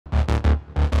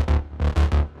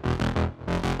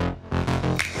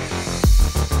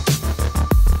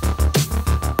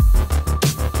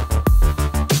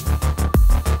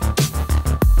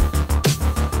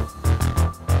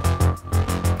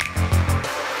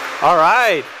All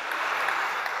right.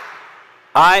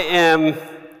 I am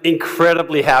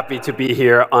incredibly happy to be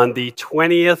here on the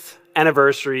 20th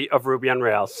anniversary of Ruby on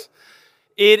Rails.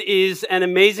 It is an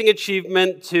amazing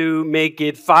achievement to make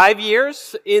it 5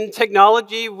 years in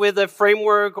technology with a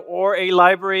framework or a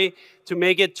library. To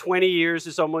make it 20 years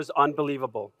is almost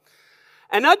unbelievable.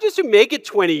 And not just to make it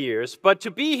 20 years, but to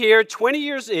be here 20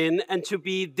 years in and to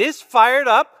be this fired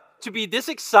up, to be this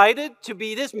excited, to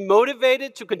be this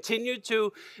motivated to continue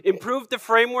to improve the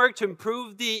framework, to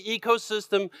improve the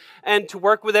ecosystem, and to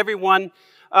work with everyone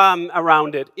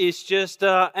around it is just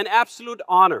an absolute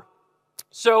honor.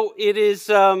 So it is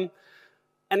an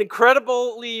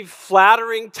incredibly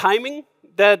flattering timing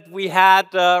that we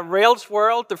had Rails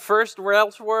World, the first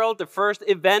Rails World, the first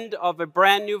event of a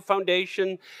brand new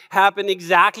foundation happen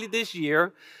exactly this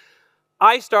year.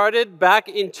 I started back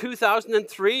in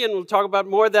 2003, and we'll talk about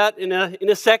more of that in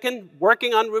a second,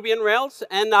 working on Ruby on Rails,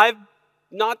 and I've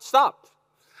not stopped.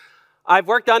 I've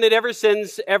worked on it ever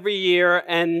since, every year,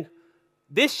 and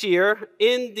this year,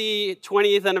 in the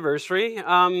 20th anniversary,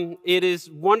 it is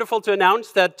wonderful to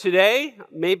announce that today,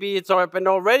 maybe it's happened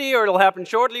already or it'll happen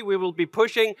shortly, we will be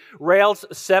pushing Rails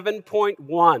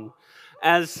 7.1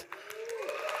 as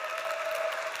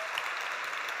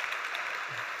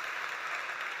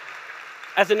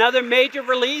another major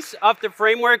release of the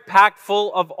framework packed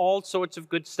full of all sorts of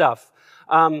good stuff.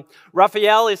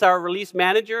 Raphael is our release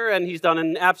manager, and he's done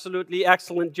an absolutely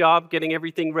excellent job getting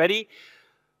everything ready.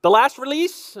 The last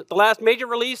major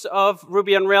release of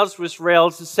Ruby on Rails was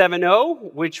Rails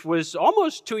 7.0, which was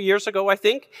almost 2 years ago, I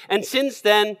think. And since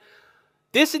then,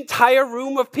 this entire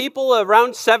room of people,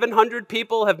 around 700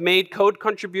 people, have made code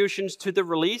contributions to the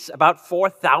release. About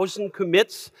 4,000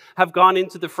 commits have gone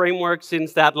into the framework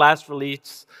since that last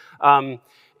release.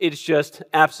 It's just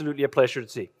absolutely a pleasure to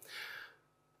see.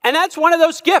 And that's one of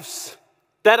those gifts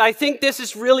that I think this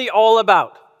is really all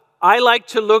about. I like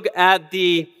to look at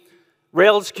the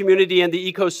Rails community and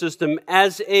the ecosystem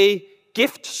as a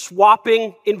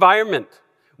gift-swapping environment.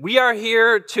 We are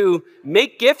here to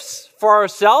make gifts for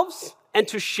ourselves and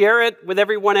to share it with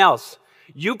everyone else.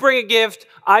 You bring a gift,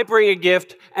 I bring a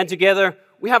gift, and together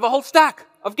we have a whole stack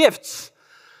of gifts.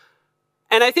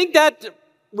 And I think that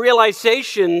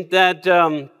realization that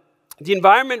the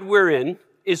environment we're in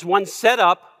is one set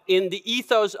up in the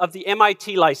ethos of the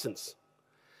MIT license.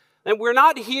 And we're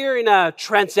not here in a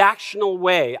transactional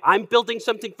way. I'm building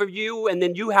something for you, and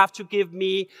then you have to give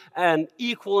me an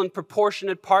equal and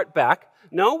proportionate part back.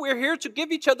 No, we're here to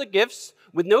give each other gifts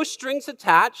with no strings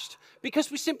attached because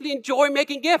we simply enjoy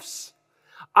making gifts.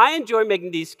 I enjoy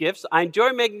making these gifts. I enjoy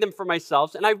making them for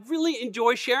myself, and I really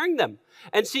enjoy sharing them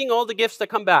and seeing all the gifts that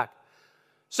come back.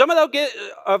 Some of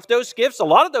those gifts, a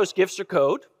lot of those gifts are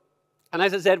code. And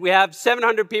as I said, we have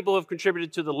 700 people who have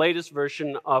contributed to the latest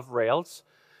version of Rails.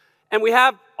 And we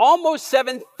have almost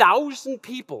 7,000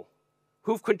 people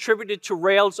who've contributed to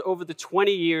Rails over the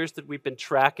 20 years that we've been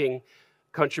tracking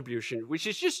contribution, which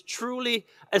is just truly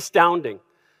astounding.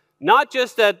 Not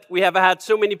just that we have had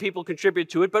so many people contribute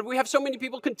to it, but we have so many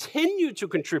people continue to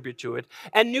contribute to it,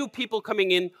 and new people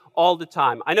coming in all the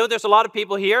time. I know there's a lot of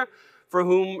people here for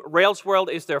whom Rails World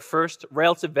is their first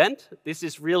Rails event. This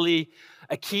is really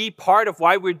a key part of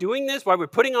why we're doing this, why we're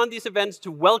putting on these events,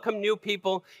 to welcome new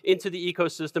people into the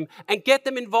ecosystem and get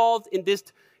them involved in this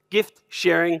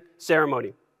gift-sharing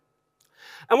ceremony.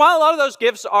 And while a lot of those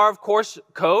gifts are, of course,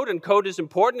 code, and code is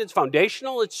important, it's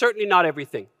foundational, it's certainly not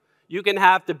everything. You can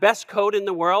have the best code in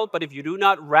the world, but if you do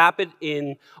not wrap it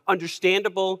in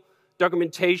understandable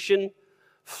documentation,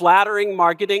 flattering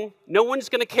marketing, no one's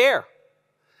going to care.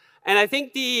 And I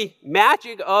think the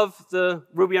magic of the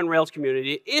Ruby on Rails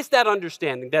community is that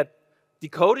understanding that the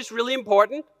code is really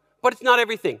important, but it's not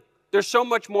everything. There's so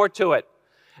much more to it.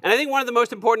 And I think one of the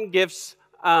most important gifts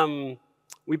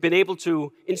we've been able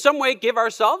to, in some way, give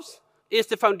ourselves is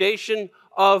the foundation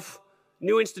of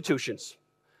new institutions.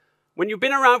 When you've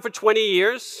been around for 20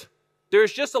 years,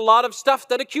 there's just a lot of stuff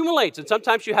that accumulates. And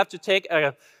sometimes you have to take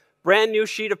a brand new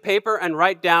sheet of paper and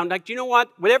write down, like, do you know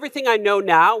what? With everything I know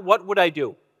now, what would I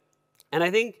do? And I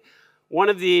think one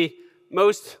of the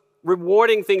most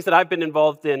rewarding things that I've been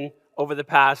involved in over the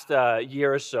past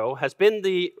year or so has been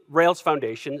the Rails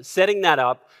Foundation, setting that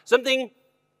up, something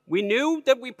we knew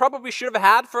that we probably should have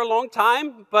had for a long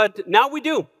time, but now we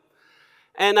do.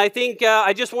 And I think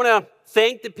I just want to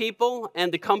thank the people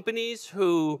and the companies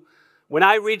who, when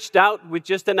I reached out with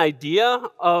just an idea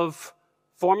of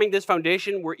forming this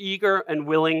foundation, were eager and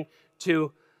willing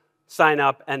to sign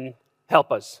up and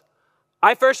help us.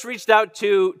 I first reached out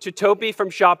to Toby from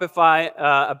Shopify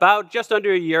about just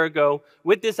under a year ago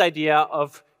with this idea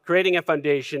of creating a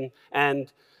foundation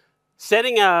and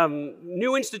setting a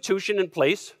new institution in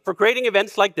place for creating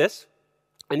events like this,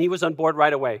 and he was on board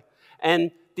right away.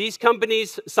 And these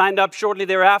companies signed up shortly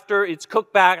thereafter. It's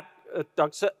Cookback,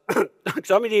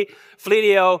 Doximity,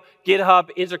 Fleetio, GitHub,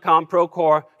 Intercom,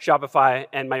 Procore, Shopify,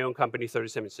 and my own company,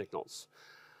 37 Signals.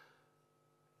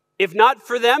 If not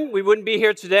for them, we wouldn't be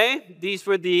here today. These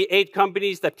were the 8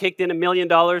 companies that kicked in $1 million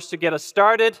to get us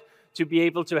started, to be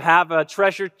able to have a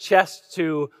treasure chest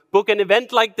to book an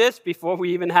event like this before we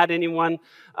even had anyone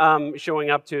showing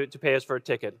up to pay us for a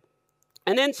ticket.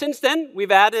 And then since then,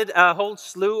 we've added a whole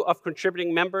slew of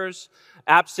contributing members.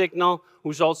 AppSignal,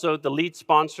 who's also the lead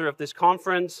sponsor of this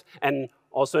conference, and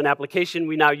also an application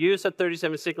we now use at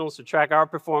 37 Signals to track our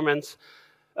performance.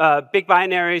 Big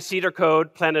Binary, Cedar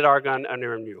Code, Planet Argon, and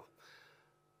New.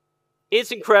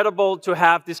 It's incredible to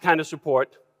have this kind of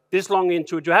support this long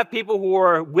into it, to have people who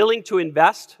are willing to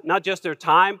invest, not just their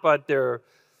time, but their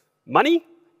money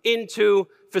into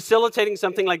facilitating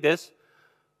something like this.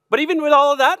 But even with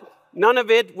all of that, none of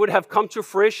it would have come to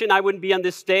fruition. I wouldn't be on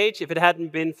this stage if it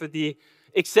hadn't been for the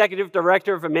executive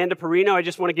director of Amanda Perino. I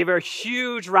just want to give her a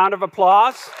huge round of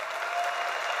applause.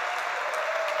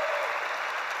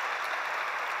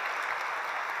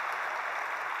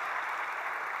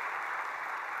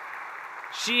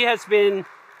 She has been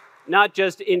not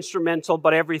just instrumental,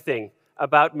 but everything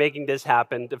about making this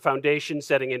happen, the foundation,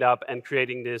 setting it up, and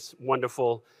creating this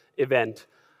wonderful event.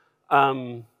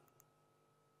 And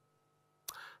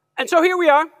so here we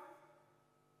are,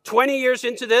 20 years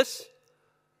into this.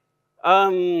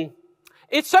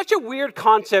 It's such a weird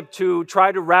concept to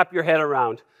try to wrap your head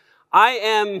around. I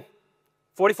am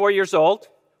 44 years old,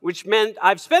 which meant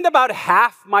I've spent about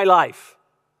half my life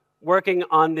working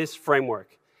on this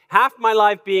framework. Half my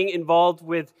life being involved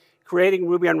with creating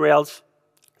Ruby on Rails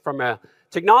from a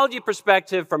technology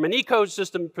perspective, from an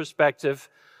ecosystem perspective.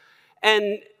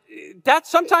 And that's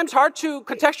sometimes hard to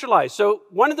contextualize. So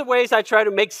one of the ways I try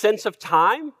to make sense of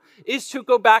time is to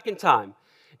go back in time.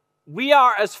 We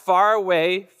are as far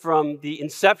away from the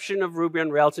inception of Ruby on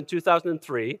Rails in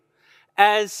 2003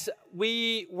 as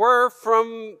we were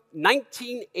from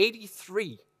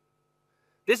 1983.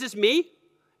 This is me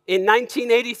in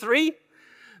 1983.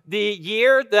 The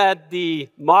year that the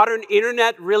modern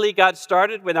internet really got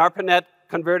started when ARPANET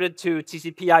converted to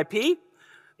TCP/IP,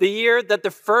 the year that the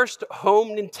first home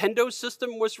Nintendo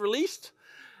system was released,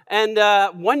 and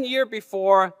 1 year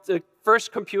before the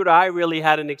first computer I really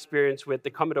had an experience with, the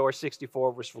Commodore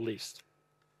 64, was released.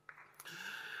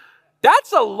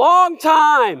 That's a long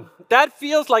time. That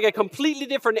feels like a completely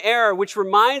different era, which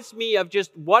reminds me of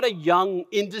just what a young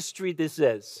industry this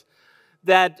is.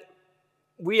 That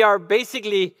we are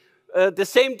basically the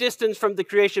same distance from the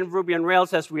creation of Ruby on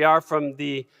Rails as we are from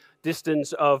the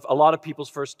distance of a lot of people's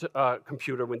first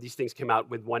computer when these things came out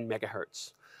with 1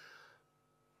 megahertz.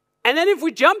 And then if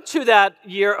we jump to that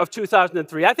year of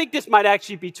 2003, I think this might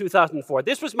actually be 2004.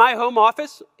 This was my home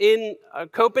office in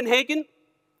Copenhagen,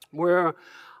 where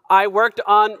I worked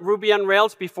on Ruby on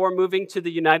Rails before moving to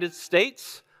the United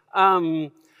States.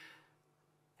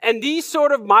 And these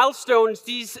sort of milestones,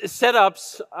 these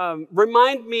setups,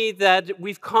 remind me that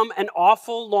we've come an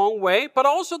awful long way, but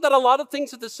also that a lot of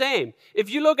things are the same.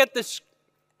 If you look at the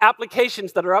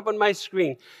applications that are up on my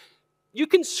screen, you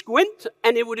can squint,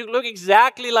 and it would look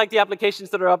exactly like the applications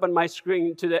that are up on my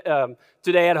screen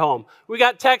today at home. We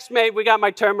got TextMate, we got my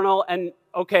terminal, and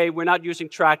okay, we're not using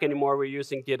Track anymore, we're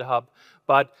using GitHub.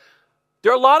 But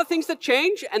there are a lot of things that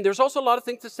change, and there's also a lot of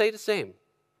things that stay the same.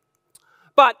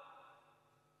 But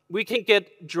we can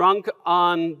get drunk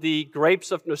on the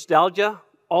grapes of nostalgia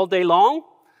all day long.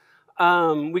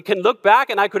 We can look back,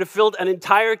 and I could have filled an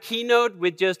entire keynote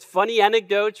with just funny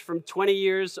anecdotes from 20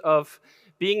 years of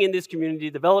being in this community,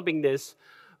 developing this.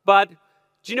 But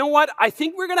do you know what? I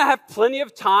think we're going to have plenty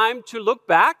of time to look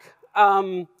back.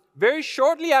 Very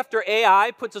shortly after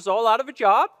AI puts us all out of a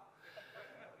job,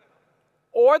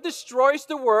 or destroys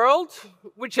the world,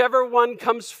 whichever one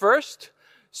comes first.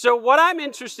 So what I'm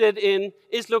interested in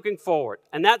is looking forward,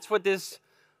 and that's what this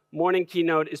morning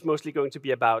keynote is mostly going to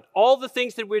be about. All the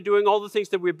things that we're doing, all the things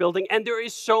that we're building, and there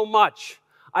is so much.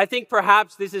 I think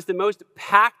perhaps this is the most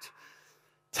packed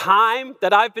time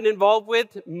that I've been involved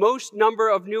with, most number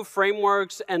of new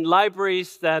frameworks and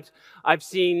libraries that I've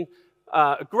seen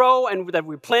grow and that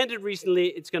we planted recently.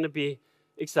 It's going to be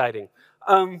exciting.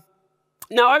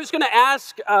 Now, I was going to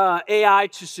ask AI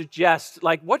to suggest,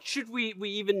 like, what should we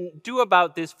even do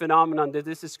about this phenomenon that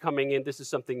this is coming in, this is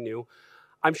something new.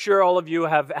 I'm sure all of you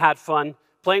have had fun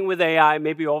playing with AI,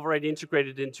 maybe already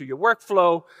integrated into your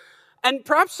workflow. And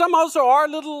perhaps some also are a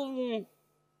little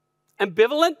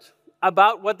ambivalent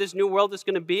about what this new world is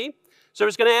going to be. So I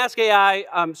was going to ask AI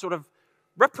sort of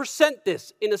represent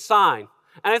this in a sign.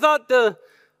 And I thought the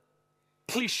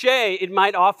cliche it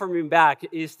might offer me back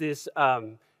is this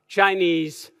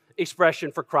Chinese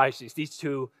expression for crises, these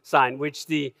two signs, which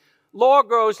the law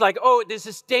goes like, oh, this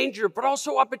is danger, but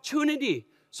also opportunity.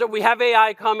 So we have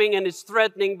AI coming, and it's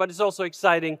threatening, but it's also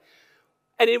exciting.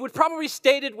 And it would probably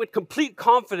state it with complete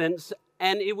confidence,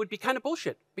 and it would be kind of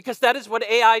bullshit, because that is what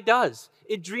AI does.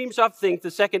 It dreams up things.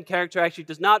 The second character actually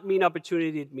does not mean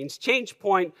opportunity. It means change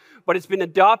point, but it's been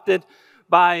adopted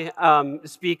by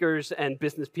speakers and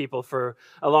business people for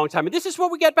a long time. And this is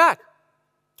what we get back.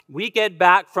 We get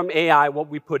back from AI what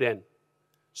we put in.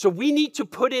 So we need to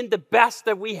put in the best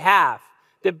that we have,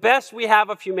 the best we have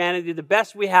of humanity, the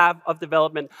best we have of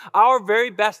development, our very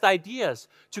best ideas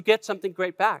to get something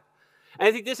great back. And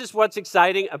I think this is what's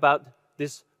exciting about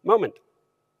this moment.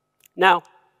 Now,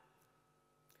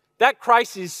 that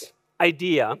crisis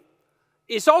idea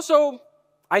is also,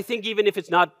 I think, even if it's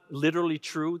not literally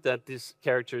true that these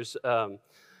characters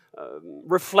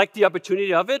reflect the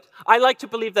opportunity of it, I like to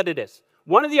believe that it is.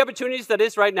 One of the opportunities that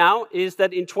is right now is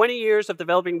that in 20 years of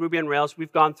developing Ruby on Rails,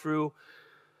 we've gone through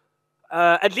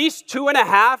at least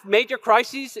 2.5 major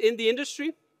crises in the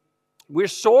industry. We're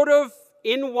sort of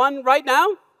in one right now.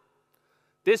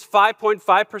 This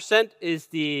 5.5% is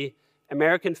the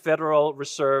American Federal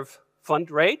Reserve Fund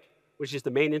rate, which is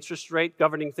the main interest rate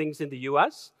governing things in the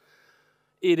US.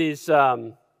 It is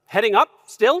heading up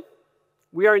still.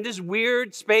 We are in this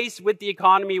weird space with the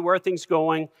economy. Where are things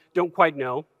going? Don't quite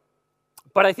know.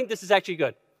 But I think this is actually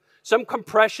good. Some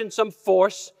compression, some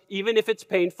force, even if it's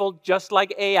painful, just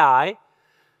like AI,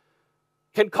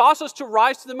 can cause us to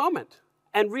rise to the moment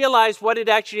and realize what it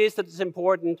actually is that is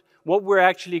important, what we're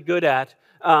actually good at,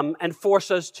 and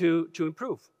force us to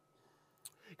improve.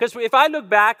 Because if I look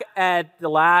back at the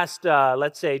last,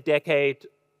 let's say, decade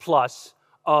plus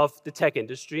of the tech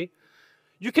industry,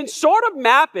 you can sort of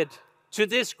map it to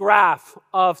this graph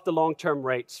of the long-term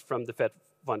rates from the Fed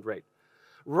fund rate.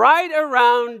 Right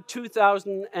around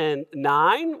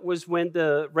 2009 was when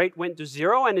the rate went to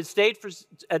zero, and it stayed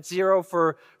at zero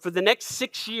for the next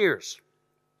 6 years.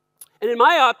 And in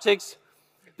my optics,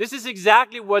 this is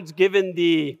exactly what's given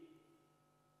the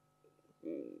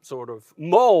sort of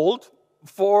mold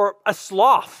for a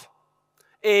sloth,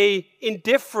 an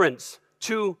indifference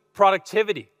to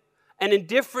productivity, an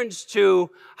indifference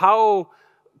to how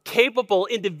capable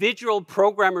individual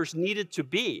programmers needed to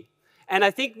be. And I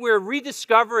think we're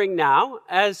rediscovering now,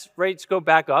 as rates go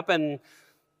back up and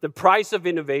the price of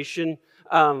innovation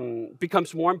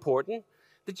becomes more important,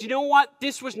 that you know what?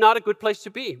 This was not a good place to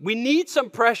be. We need some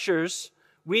pressures.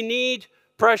 We need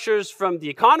pressures from the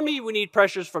economy. We need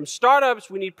pressures from startups.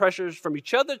 We need pressures from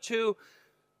each other to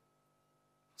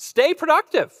stay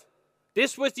productive.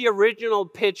 This was the original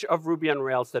pitch of Ruby on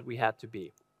Rails that we had to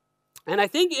be. And I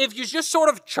think if you just sort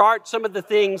of chart some of the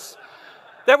things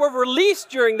that were released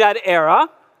during that era,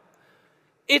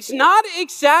 it's not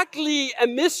exactly a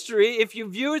mystery if you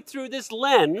view it through this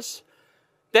lens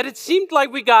that it seemed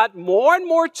like we got more and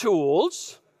more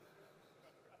tools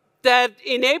that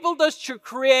enabled us to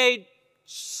create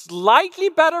slightly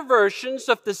better versions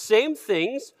of the same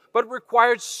things, but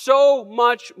required so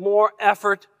much more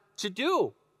effort to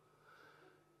do.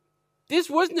 This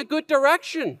wasn't a good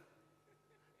direction.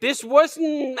 This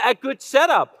wasn't a good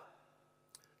setup.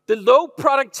 The low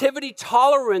productivity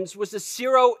tolerance was a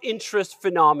zero interest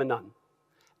phenomenon.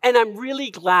 And I'm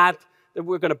really glad that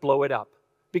we're going to blow it up,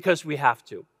 because we have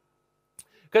to.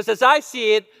 Because as I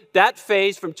see it, that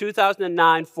phase from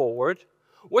 2009 forward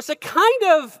was a kind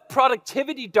of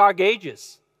productivity dark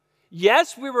ages.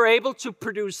 Yes, we were able to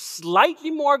produce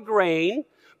slightly more grain,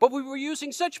 but we were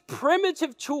using such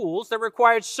primitive tools that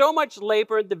required so much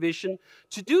labor and division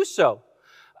to do so.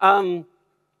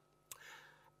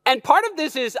 And part of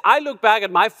this is, I look back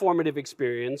at my formative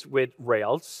experience with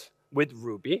Rails, with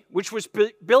Ruby, which was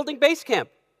building Basecamp.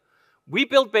 We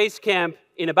built Basecamp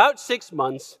in about 6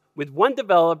 months with 1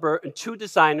 developer and 2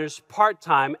 designers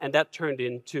part-time, and that turned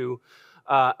into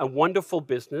a wonderful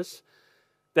business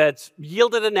that's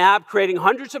yielded an app creating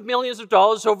hundreds of millions of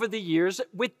dollars over the years.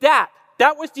 With that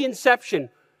was the inception.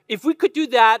 If we could do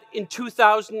that in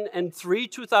 2003,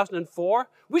 2004,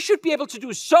 we should be able to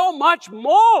do so much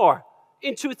more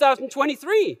in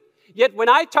 2023. Yet when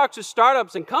I talk to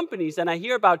startups and companies and I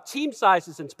hear about team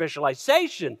sizes and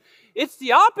specialization, it's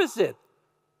the opposite.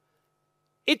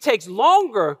 It takes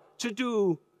longer to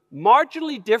do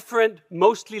marginally different,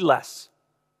 mostly less.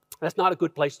 That's not a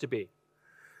good place to be.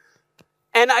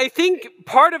 And I think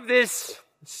part of this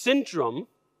syndrome,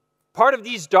 part of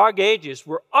these dark ages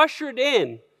were ushered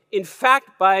in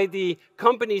fact, by the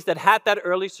companies that had that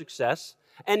early success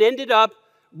and ended up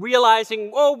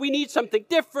realizing, oh, we need something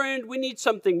different, we need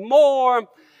something more.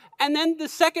 And then the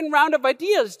second round of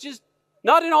ideas, just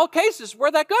not in all cases,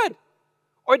 were that good.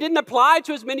 Or didn't apply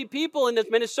to as many people in as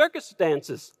many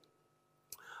circumstances.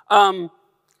 There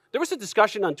was a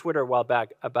discussion on Twitter a while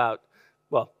back about,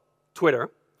 well, Twitter,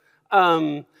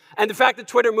 and the fact that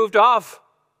Twitter moved off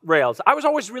Rails. I was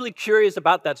always really curious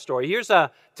about that story. Here's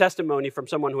a testimony from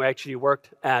someone who actually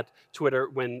worked at Twitter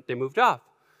when they moved off.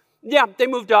 Yeah, they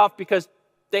moved off because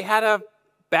they had a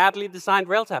badly designed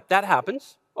Rails app. That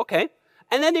happens, okay.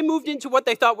 And then they moved into what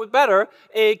they thought was better,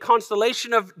 a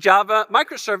constellation of Java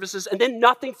microservices, and then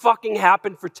nothing fucking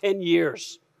happened for 10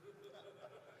 years.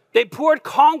 They poured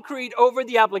concrete over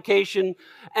the application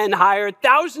and hired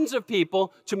thousands of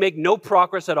people to make no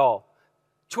progress at all.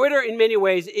 Twitter, in many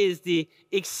ways, is the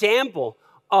example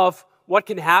of what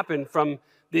can happen from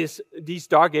these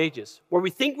dark ages, where we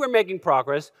think we're making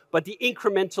progress, but the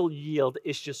incremental yield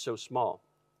is just so small.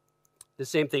 The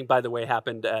same thing, by the way,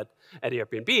 happened at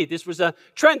Airbnb. This was a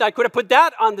trend. I could have put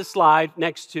that on the slide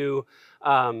next to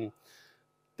the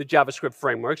JavaScript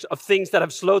frameworks of things that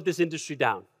have slowed this industry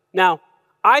down. Now,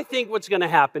 I think what's going to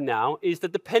happen now is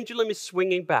that the pendulum is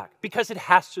swinging back, because it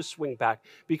has to swing back,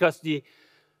 because the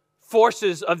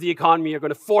forces of the economy are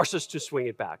going to force us to swing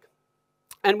it back.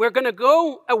 And we're going to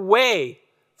go away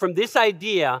from this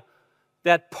idea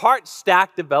that part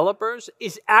stack developers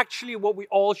is actually what we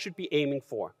all should be aiming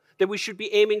for. That we should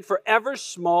be aiming for ever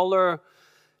smaller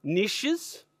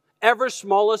niches, ever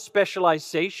smaller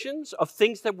specializations of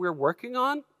things that we're working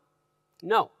on.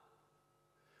 No.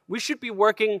 We should be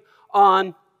working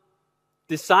on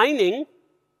designing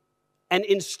and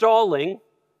installing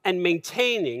and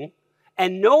maintaining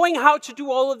and knowing how to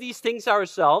do all of these things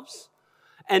ourselves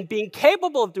and being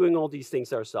capable of doing all these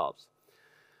things ourselves.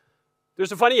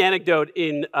 There's a funny anecdote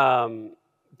in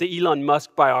the Elon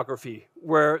Musk biography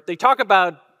where they talk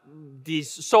about these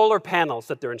solar panels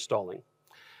that they're installing.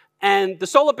 And the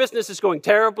solar business is going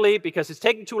terribly because it's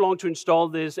taking too long to install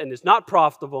this and it's not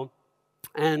profitable.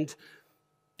 And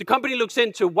the company looks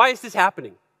into, why is this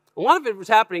happening? And one of it was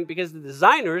happening because the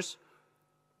designers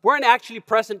weren't actually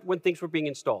present when things were being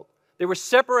installed. They were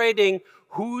separating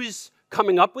who's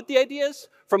coming up with the ideas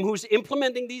from who's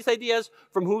implementing these ideas,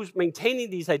 from who's maintaining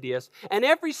these ideas. And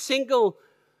every single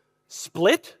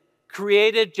split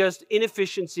created just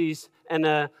inefficiencies and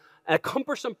a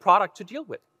cumbersome product to deal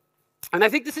with. And I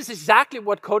think this is exactly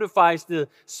what codifies the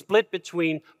split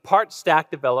between part stack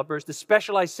developers, the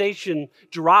specialization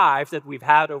drive that we've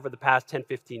had over the past 10,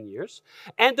 15 years,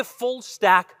 and the full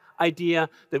stack idea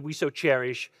that we so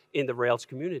cherish in the Rails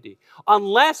community.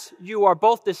 Unless you are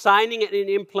both designing and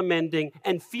implementing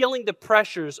and feeling the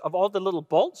pressures of all the little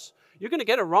bolts, you're going to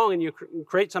get it wrong and you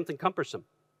create something cumbersome.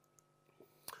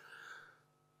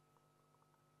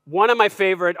 One of my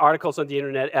favorite articles on the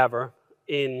internet ever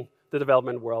in the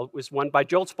development world was one by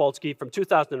Joel Spolsky from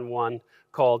 2001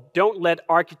 called "Don't Let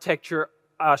Architecture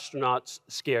Astronauts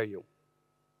Scare You."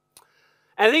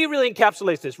 And I think it really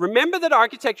encapsulates this. Remember that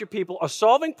architecture people are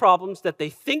solving problems that they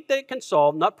think they can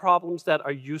solve, not problems that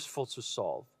are useful to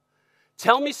solve.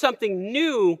 Tell me something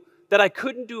new that I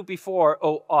couldn't do before,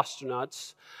 oh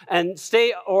astronauts, and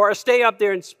stay up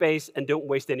there in space and don't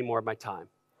waste any more of my time.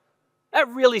 That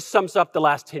really sums up the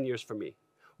last 10 years for me.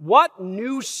 What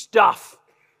new stuff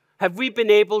have we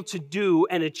been able to do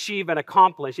and achieve and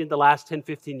accomplish in the last 10,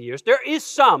 15 years? There is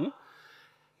some,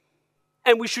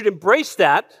 and we should embrace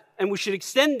that, and we should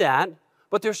extend that,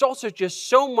 but there's also just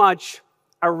so much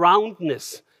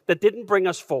aroundness that didn't bring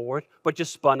us forward, but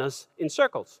just spun us in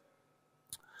circles.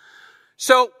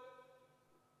 So,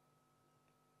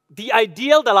 the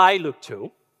ideal that I look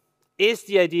to is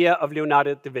the idea of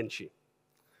Leonardo da Vinci.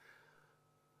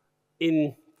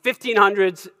 In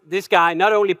 1500s, this guy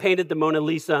not only painted the Mona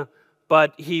Lisa,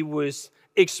 but he was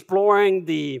exploring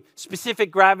the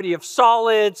specific gravity of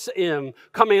solids,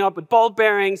 coming up with ball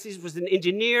bearings. He was an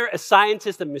engineer, a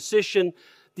scientist, a musician.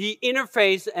 The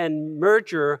interface and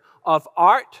merger of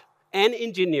art and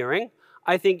engineering,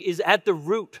 I think, is at the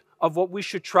root of what we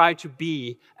should try to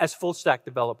be as full-stack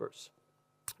developers.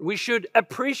 We should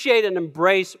appreciate and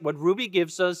embrace what Ruby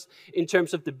gives us in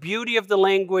terms of the beauty of the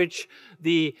language,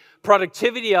 the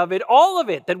productivity of it, all of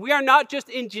it, that we are not just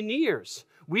engineers.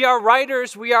 We are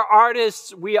writers, we are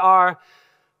artists, we are,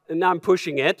 and now I'm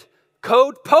pushing it,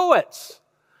 code poets.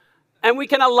 And we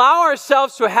can allow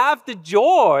ourselves to have the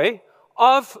joy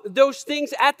of those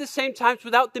things at the same time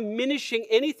without diminishing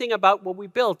anything about what we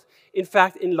built, in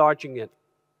fact, enlarging it.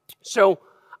 So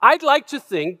I'd like to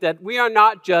think that we are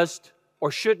not just,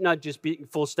 or should not just be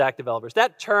full-stack developers.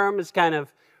 That term is kind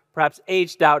of perhaps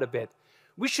aged out a bit.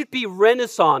 We should be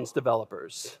Renaissance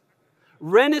developers.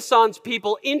 Renaissance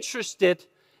people interested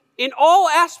in all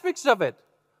aspects of it.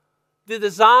 The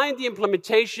design, the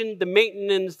implementation, the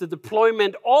maintenance, the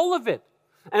deployment, all of it.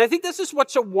 And I think this is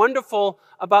what's so wonderful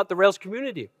about the Rails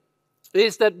community,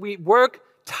 is that we work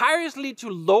tirelessly to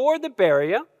lower the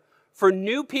barrier for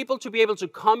new people to be able to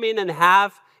come in and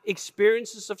have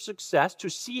experiences of success, to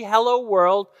see hello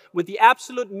world with the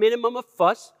absolute minimum of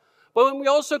fuss, but when we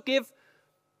also give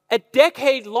a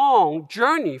decade-long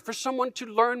journey for someone to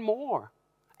learn more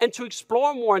and to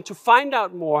explore more and to find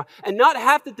out more and not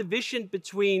have the division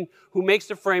between who makes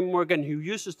the framework and who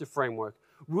uses the framework.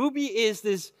 Ruby is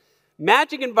this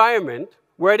magic environment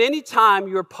where at any time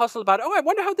you're puzzled about, oh, I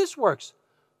wonder how this works.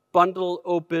 Bundle,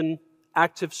 open,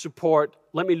 active support.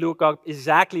 Let me look up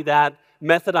exactly that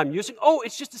method I'm using. Oh,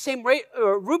 it's just the same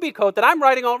Ruby code that I'm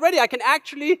writing already. I can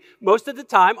actually, most of the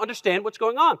time, understand what's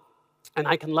going on. And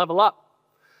I can level up.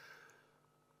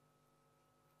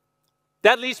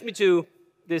 That leads me to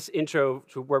this intro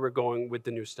to where we're going with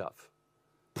the new stuff.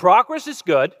 Progress is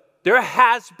good. There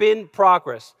has been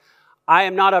progress. I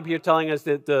am not up here telling us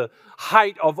that the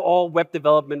height of all web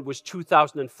development was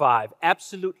 2005.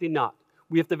 Absolutely not.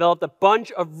 We have developed a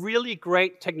bunch of really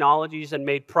great technologies and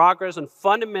made progress on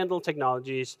fundamental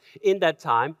technologies in that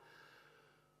time.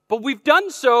 But we've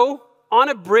done so on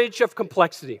a bridge of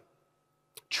complexity,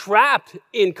 trapped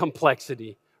in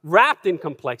complexity, wrapped in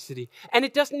complexity. And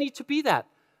it doesn't need to be that.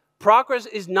 Progress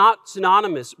is not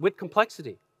synonymous with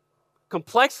complexity.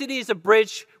 Complexity is a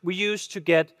bridge we use to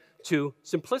get to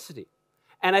simplicity.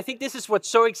 And I think this is what's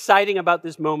so exciting about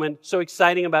this moment, so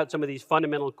exciting about some of these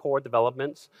fundamental core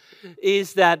developments,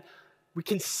 is that we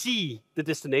can see the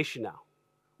destination now.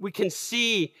 We can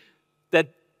see that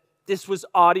this was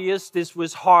arduous, this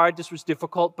was hard, this was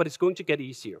difficult, but it's going to get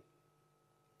easier.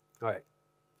 All right.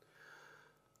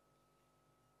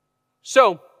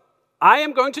 So, I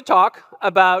am going to talk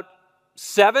about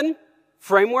 7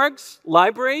 frameworks,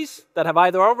 libraries that have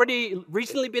either already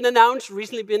recently been announced,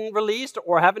 recently been released,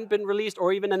 or haven't been released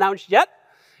or even announced yet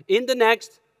in the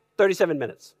next 37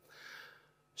 minutes.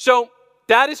 So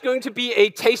that is going to be a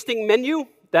tasting menu.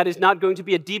 That is not going to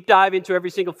be a deep dive into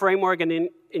every single framework and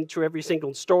into every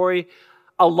single story.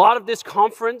 A lot of this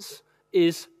conference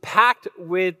is packed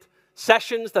with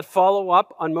sessions that follow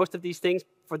up on most of these things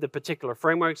for the particular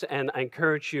frameworks, and I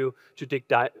encourage you to dig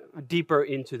deeper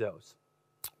into those.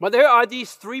 But there are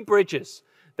these 3 bridges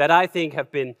that I think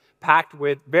have been packed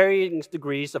with varying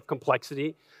degrees of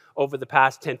complexity over the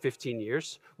past 10, 15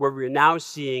 years, where we're now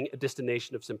seeing a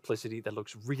destination of simplicity that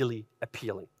looks really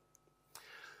appealing.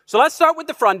 So let's start with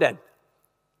the front end.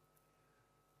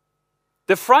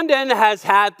 The front end has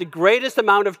had the greatest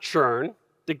amount of churn,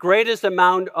 the greatest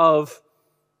amount of,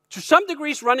 to some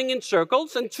degrees, running in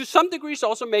circles, and to some degrees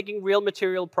also making real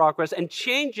material progress and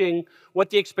changing what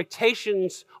the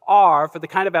expectations are for the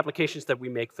kind of applications that we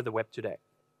make for the web today.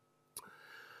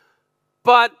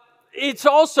 But it's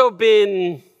also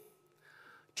been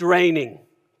draining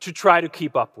to try to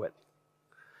keep up with.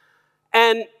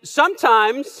 And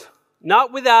sometimes,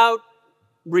 not without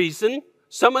reason,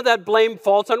 some of that blame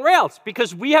falls on Rails,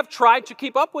 because we have tried to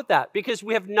keep up with that, because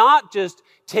we have not just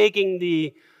taken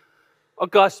the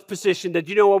august position that,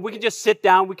 you know what, we can just sit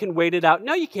down, we can wait it out.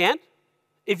 No, you can't.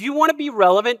 If you want to be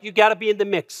relevant, you got to be in the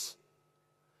mix.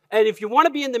 And if you want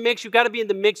to be in the mix, you got to be in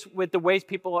the mix with the ways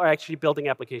people are actually building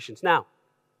applications now.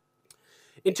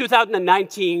 In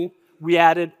 2019, we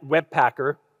added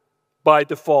Webpacker by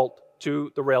default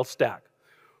to the Rails stack,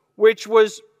 which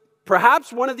was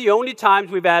perhaps one of the only times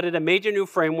we've added a major new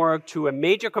framework to a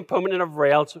major component of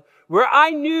Rails where I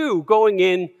knew going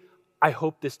in, I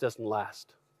hope this doesn't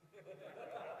last.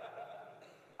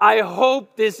 I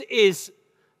hope this is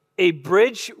a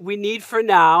bridge we need for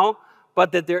now,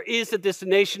 but that there is a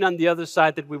destination on the other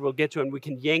side that we will get to and we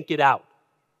can yank it out.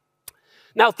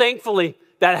 Now, thankfully,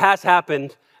 that has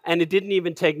happened, and it didn't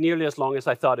even take nearly as long as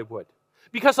I thought it would.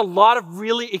 Because a lot of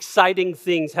really exciting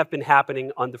things have been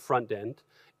happening on the front end,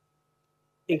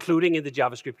 including in the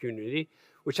JavaScript community,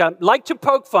 which I like to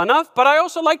poke fun of, but I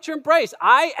also like to embrace.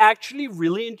 I actually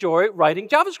really enjoy writing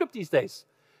JavaScript these days.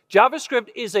 JavaScript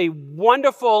is a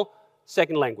wonderful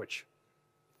second language.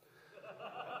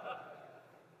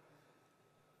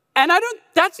 And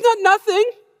that's not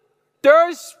nothing.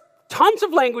 There's tons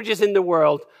of languages in the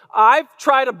world. I've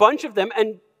tried a bunch of them,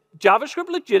 and JavaScript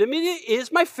legitimately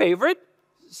is my favorite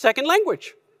second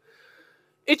language.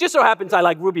 It just so happens I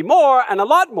like Ruby more and a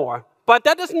lot more, but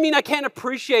that doesn't mean I can't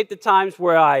appreciate the times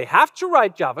where I have to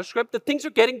write JavaScript, that things are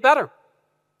getting better.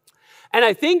 And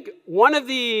I think one of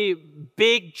the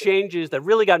big changes that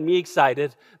really got me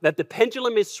excited, that the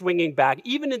pendulum is swinging back,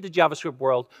 even in the JavaScript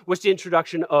world, was the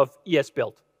introduction of ES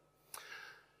Build.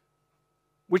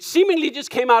 which seemingly just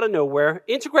came out of nowhere,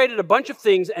 integrated a bunch of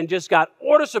things, and just got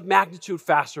orders of magnitude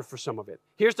faster for some of it.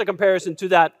 Here's the comparison to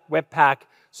that Webpack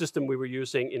system we were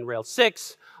using in Rails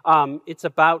 6. It's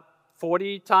about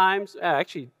 40 times,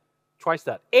 actually twice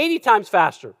that, 80 times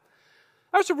faster.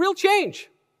 That was a real change.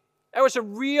 That was a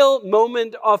real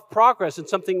moment of progress and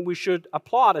something we should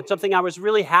applaud and something I was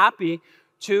really happy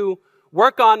to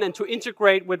work on and to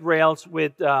integrate with Rails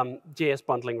with JS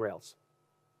bundling Rails.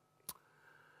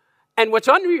 And what's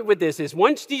unreal with this is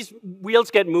once these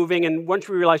wheels get moving and once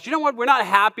we realize, you know what, we're not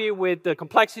happy with the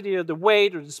complexity or the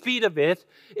weight or the speed of it,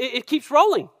 it keeps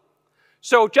rolling.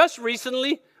 So just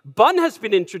recently, Bun has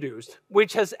been introduced,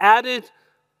 which has added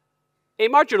a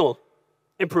marginal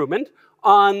improvement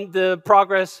on the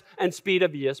progress and speed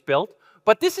of ES build.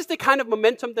 But this is the kind of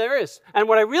momentum there is. And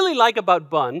what I really like about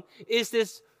Bun is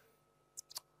this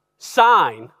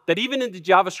sign that even in the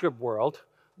JavaScript world,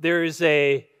 there is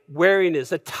a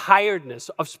wariness, a tiredness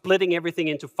of splitting everything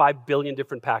into 5 billion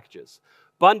different packages.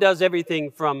 Bun does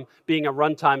everything from being a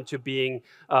runtime to being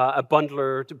a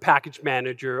bundler to package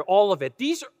manager, all of it.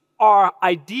 These are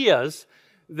ideas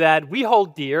that we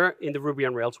hold dear in the Ruby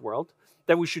on Rails world,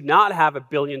 that we should not have a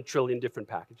billion trillion different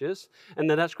packages, and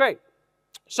then that's great.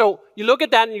 So you look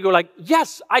at that and you go like,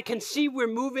 yes, I can see we're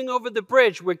moving over the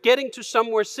bridge. We're getting to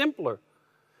somewhere simpler.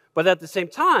 But at the same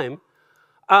time,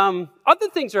 other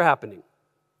things are happening.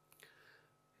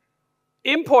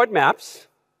 Import maps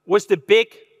was the big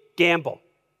gamble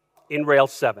in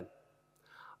Rails 7.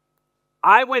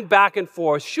 I went back and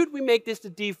forth. Should we make this the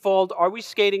default? Are we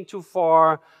skating too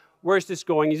far? Where's this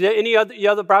going? Is there any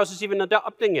other browsers even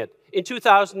adopting it? In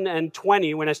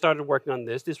 2020, when I started working on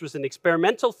this, this was an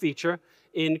experimental feature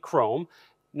in Chrome.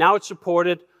 Now it's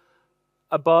supported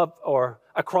above or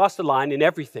across the line in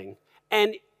everything.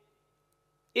 And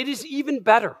it is even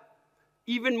better,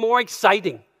 even more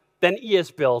exciting than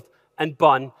ESBuild and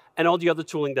Bun and all the other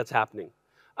tooling that's happening.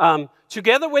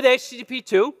 Together with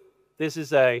HTTP2, this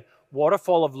is a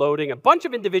waterfall of loading, a bunch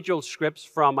of individual scripts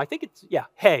from, I think it's, yeah,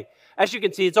 Hey. As you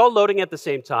can see, it's all loading at the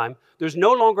same time. There's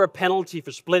no longer a penalty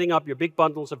for splitting up your big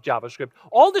bundles of JavaScript.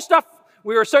 All the stuff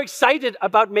we were so excited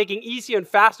about making easier and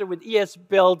faster with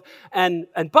ESBuild and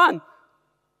Bun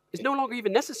is no longer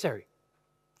even necessary.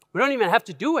 We don't even have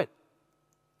to do it.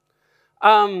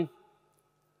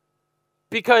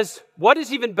 Because what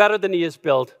is even better than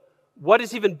ESBuild? What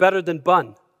is even better than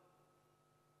Bun?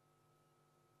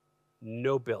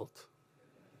 No build.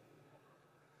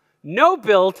 No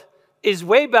build is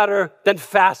way better than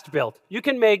fast build. You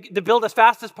can make the build as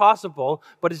fast as possible,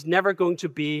 but it's never going to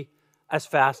be as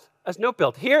fast as no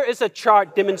build. Here is a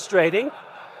chart demonstrating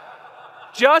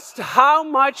just how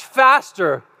much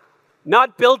faster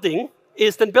not building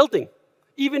is than building.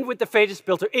 Even with the fastest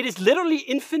builder, it is literally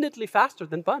infinitely faster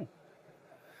than Bun.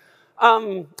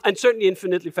 And certainly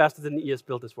infinitely faster than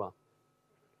ESBuild as well.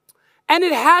 And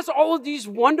it has all of these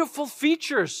wonderful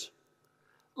features,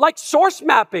 like source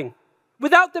mapping,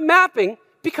 without the mapping,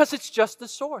 because it's just the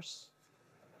source.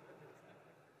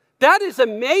 That is a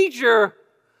major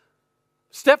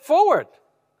step forward,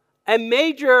 a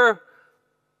major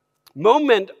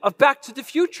moment of Back to the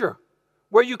Future,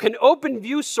 where you can open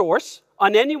view source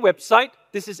on any website.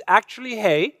 This is actually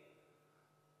Hey.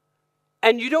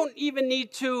 And you don't even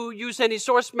need to use any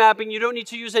source mapping. You don't need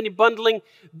to use any bundling.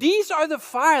 These are the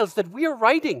files that we are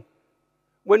writing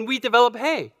when we develop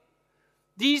Hey.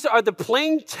 These are the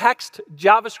plain text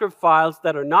JavaScript files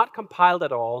that are not compiled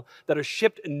at all, that are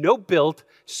shipped no build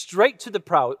straight to the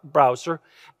browser.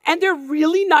 And they're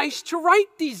really nice to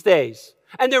write these days.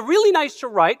 And they're really nice to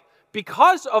write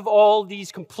because of all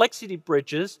these complexity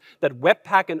bridges that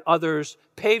Webpack and others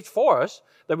paved for us,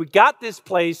 that we got this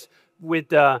place with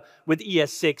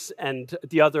ES6 and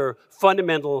the other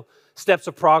fundamental steps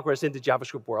of progress in the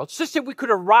JavaScript world, such that we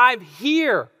could arrive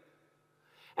here.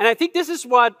 And I think this is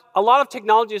what a lot of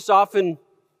technologists often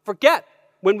forget.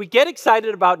 When we get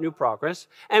excited about new progress,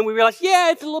 and we realize, yeah,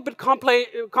 it's a little bit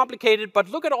complicated, but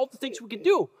look at all the things we can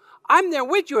do. I'm there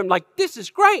with you. I'm like, this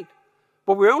is great.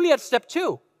 But we're only at step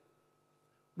 2.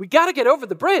 We got to get over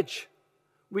the bridge.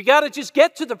 We got to just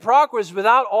get to the progress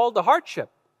without all the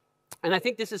hardship. And I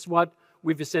think this is what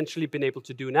we've essentially been able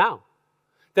to do now.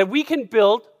 That we can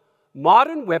build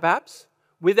modern web apps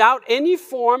without any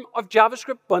form of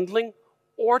JavaScript bundling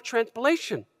or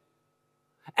transpilation.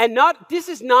 And this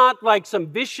is not like some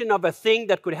vision of a thing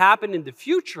that could happen in the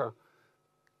future.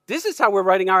 This is how we're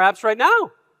writing our apps right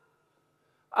now.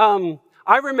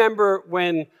 I remember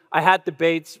when I had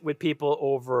debates with people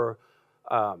over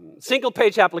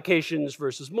single-page applications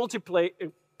versus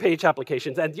multi-page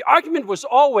applications, and the argument was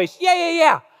always,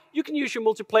 yeah, you can use your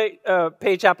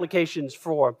multi-page applications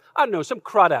for, I don't know, some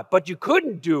CRUD app, but you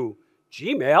couldn't do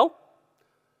Gmail.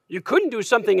 You couldn't do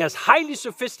something as highly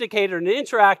sophisticated and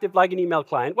interactive like an email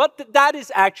client. Well, that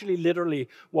is actually literally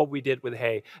what we did with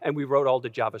Hey, and we wrote all the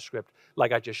JavaScript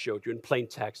like I just showed you in plain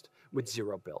text with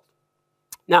zero build.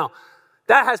 Now,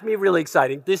 that has me really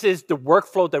excited. This is the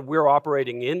workflow that we're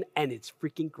operating in, and it's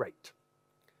freaking great.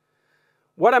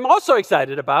 What I'm also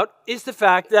excited about is the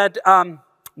fact that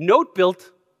Node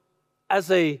build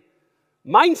as a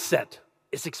mindset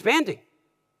is expanding,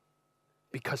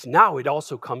 because now it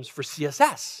also comes for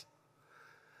CSS.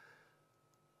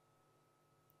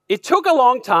 It took a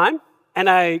long time, and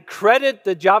I credit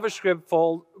the JavaScript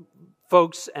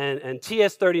folks and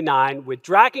TS39 with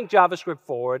dragging JavaScript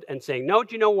forward and saying, no,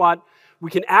 do you know what?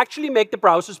 We can actually make the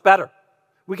browsers better.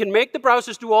 We can make the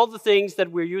browsers do all the things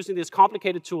that we're using this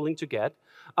complicated tooling to get.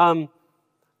 And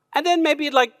then maybe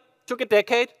it took a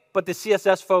decade, but the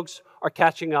CSS folks are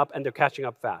catching up, and they're catching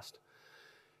up fast.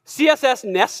 CSS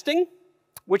nesting,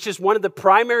 which is one of the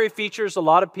primary features a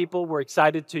lot of people were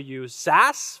excited to use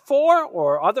Sass for,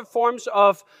 or other forms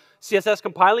of CSS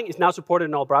compiling, is now supported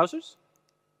in all browsers.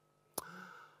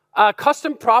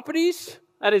 Custom properties,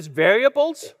 that is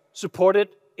variables, supported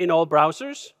in all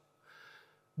browsers.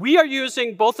 We are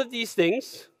using both of these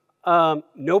things,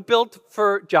 no build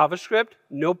for JavaScript,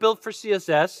 no build for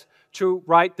CSS, to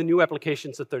write the new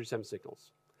applications at 37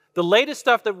 Signals. The latest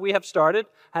stuff that we have started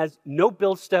has no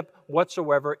build step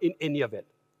whatsoever in any of it.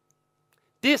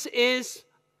 This is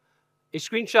a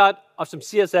screenshot of some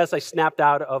CSS I snapped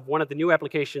out of one of the new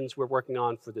applications we're working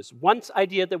on for this once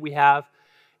idea that we have.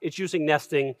 It's using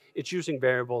nesting. It's using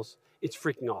variables. It's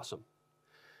freaking awesome.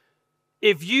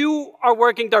 If you are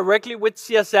working directly with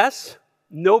CSS,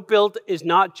 no build is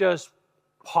not just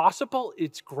possible,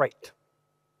 it's great.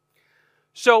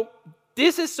 So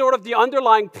this is sort of the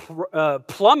underlying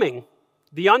plumbing,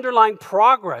 the underlying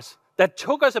progress that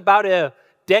took us about a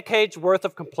decade's worth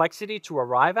of complexity to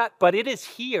arrive at, but it is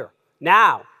here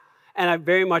now, and I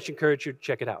very much encourage you to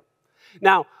check it out.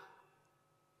 Now,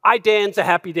 I dance a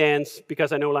happy dance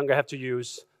because I no longer have to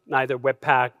use neither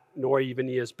Webpack nor even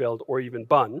ESBuild or even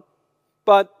Bun.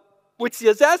 But with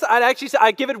CSS,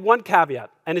 I'd give it one caveat,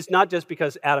 and it's not just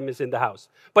because Adam is in the house.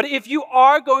 But if you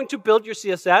are going to build your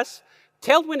CSS,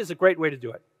 Tailwind is a great way to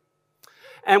do it.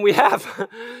 And we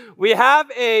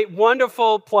have a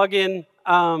wonderful plugin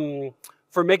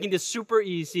for making this super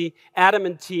easy. Adam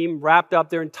and team wrapped up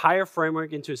their entire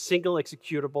framework into a single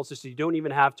executable, so you don't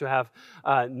even have to have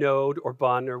Node or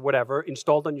Bun or whatever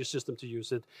installed on your system to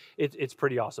use it. It's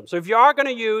pretty awesome. So if you are going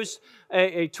to use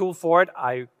a tool for it,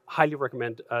 I highly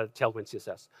recommend Tailwind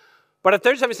CSS. But at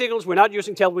 37 Signals, we're not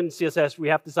using Tailwind CSS. We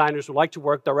have designers who like to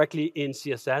work directly in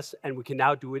CSS, and we can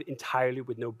now do it entirely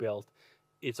with no build.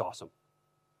 It's awesome.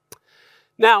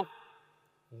 Now,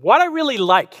 what I really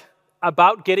like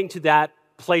about getting to that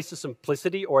place of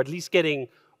simplicity, or at least getting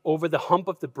over the hump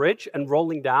of the bridge and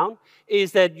rolling down,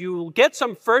 is that you'll get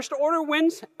some first-order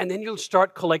wins, and then you'll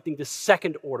start collecting the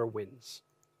second-order wins.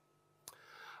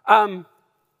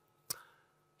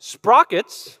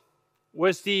 Sprockets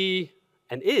was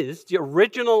and is the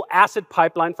original ACID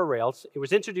pipeline for Rails. It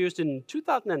was introduced in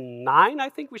 2009, I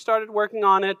think we started working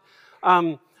on it.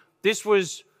 This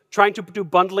was trying to do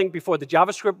bundling before the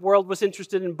JavaScript world was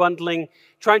interested in bundling,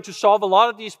 trying to solve a lot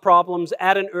of these problems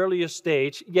at an earlier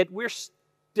stage, yet we're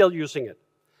still using it.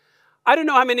 I don't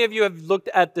know how many of you have looked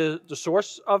at the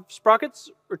source of Sprockets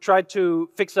or tried to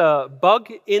fix a bug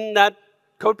in that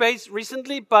code base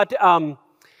recently, but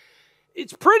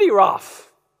it's pretty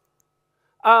rough.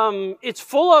 It's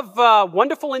full of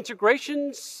wonderful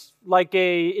integrations, like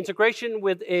a integration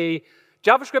with a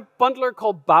JavaScript bundler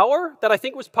called Bower that I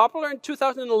think was popular in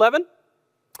 2011.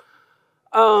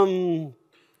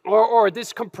 Or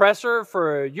this compressor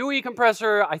for UE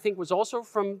compressor, I think was also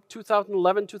from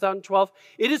 2011, 2012.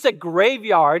 It is a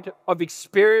graveyard of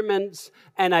experiments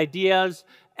and ideas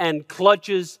and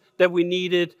kludges that we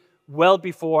needed well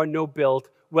before no build,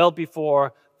 well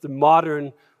before the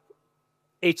modern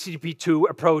HTTP 2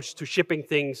 approach to shipping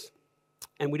things,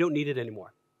 and we don't need it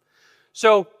anymore.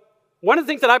 So one of the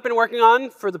things that I've been working on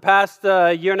for the past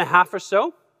year and a half or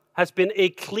so has been a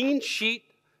clean sheet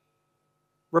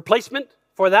replacement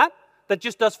for that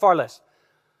just does far less.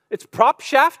 It's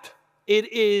Propshaft.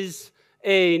 It is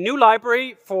a new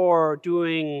library for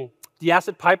doing the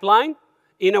ACID pipeline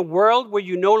in a world where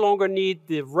you no longer need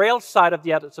the Rails side of the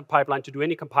ACID pipeline to do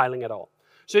any compiling at all.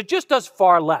 So it just does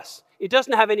far less. It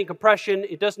doesn't have any compression.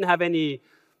 It doesn't have any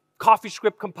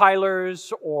CoffeeScript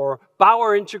compilers or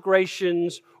Bower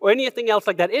integrations or anything else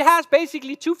like that. It has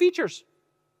basically two features.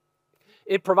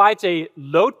 It provides a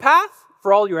load path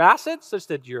for all your assets, such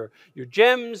that your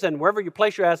gems and wherever you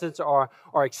place your assets are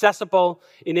accessible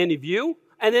in any view.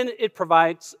 And then it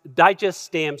provides digest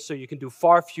stamps so you can do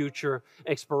far future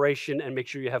exploration and make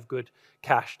sure you have good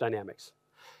cache dynamics.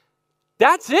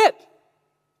 That's it.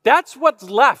 That's what's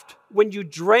left when you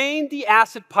drain the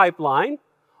asset pipeline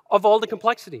of all the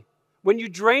complexity. When you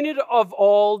drain it of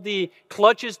all the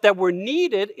clutches that were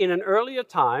needed in an earlier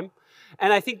time.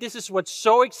 And I think this is what's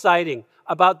so exciting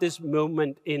about this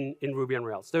movement in Ruby on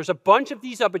Rails. There's a bunch of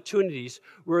these opportunities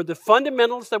where the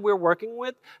fundamentals that we're working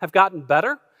with have gotten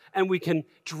better, and we can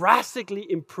drastically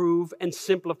improve and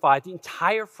simplify the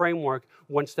entire framework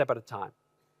one step at a time.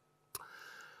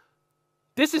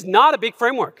 This is not a big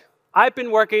framework. I've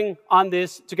been working on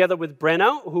this together with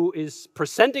Brenno, who is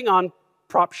presenting on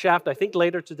Propshaft, I think,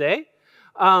 later today.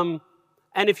 And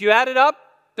if you add it up,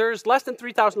 there's less than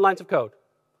 3,000 lines of code.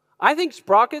 I think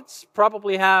Sprockets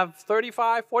probably have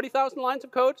 35, 40,000 lines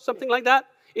of code, something like that.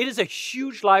 It is a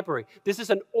huge library. This is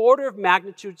an order of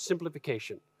magnitude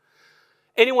simplification.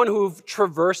 Anyone who've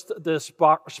traversed the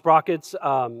Sprockets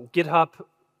GitHub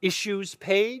issues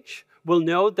page will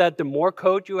know that the more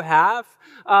code you have,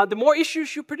 the more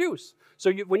issues you produce.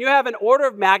 So when you have an order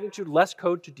of magnitude less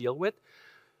code to deal with,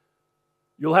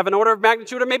 you'll have an order of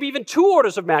magnitude, or maybe even 2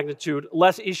 orders of magnitude,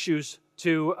 less issues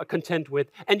to contend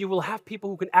with, and you will have people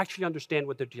who can actually understand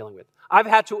what they're dealing with. I've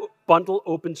had to bundle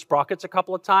open Sprockets a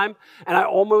couple of times, and I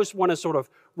almost want to sort of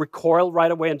recoil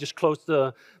right away and just close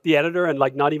the editor and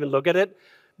like not even look at it,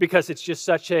 because it's just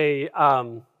such a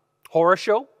horror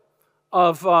show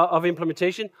of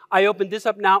implementation. I opened this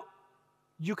up now.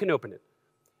 You can open it.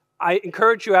 I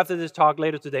encourage you after this talk,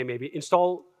 later today maybe,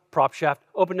 install Propshaft,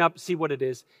 open it up, see what it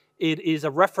is. It is a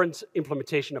reference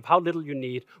implementation of how little you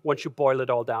need once you boil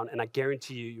it all down, and I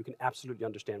guarantee you, you can absolutely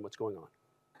understand what's going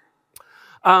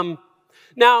on.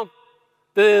 Now,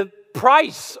 the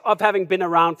price of having been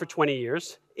around for 20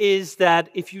 years is that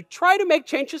if you try to make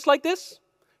changes like this,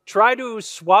 try to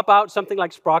swap out something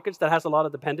like Sprockets that has a lot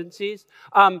of dependencies,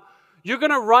 you're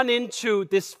going to run into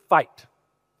this fight.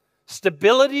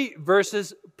 Stability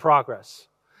versus progress.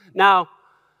 Now,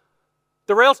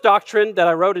 the Rails doctrine that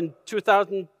I wrote in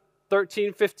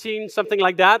 2013, 15, something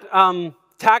like that,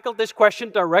 tackled this question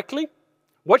directly.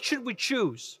 What should we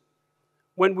choose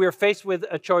when we're faced with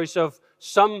a choice of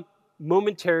some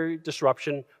momentary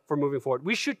disruption for moving forward?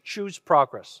 We should choose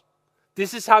progress.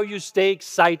 This is how you stay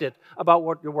excited about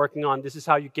what you're working on. This is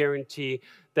how you guarantee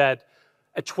that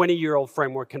a 20-year-old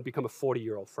framework can become a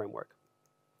 40-year-old framework.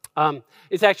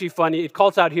 It's actually funny. It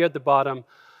calls out here at the bottom,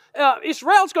 is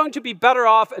Rails going to be better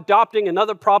off adopting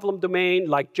another problem domain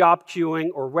like job queuing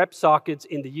or WebSockets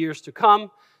in the years to come?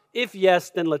 If yes,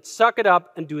 then let's suck it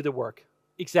up and do the work.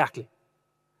 Exactly.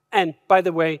 And by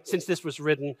the way, since this was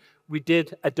written, we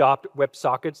did adopt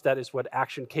WebSockets. That is what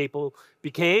Action Cable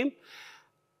became.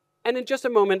 And in just a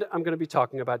moment, I'm going to be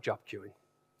talking about job queuing.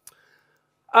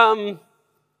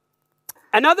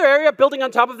 Another area building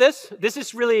on top of this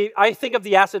is really, I think of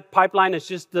the asset pipeline as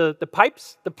just the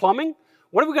pipes, the plumbing.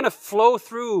 What are we going to flow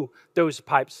through those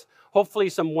pipes? Hopefully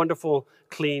some wonderful,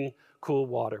 clean, cool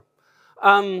water.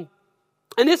 And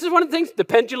this is one of the things, the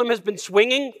pendulum has been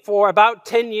swinging for about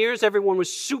 10 years. Everyone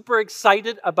was super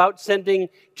excited about sending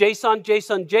JSON,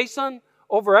 JSON, JSON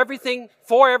over everything,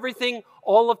 for everything,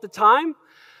 all of the time.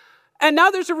 And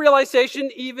now there's a realization,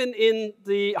 even in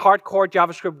the hardcore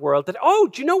JavaScript world, that, oh,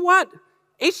 do you know what?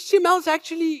 HTML is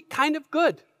actually kind of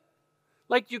good.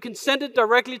 Like, you can send it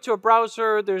directly to a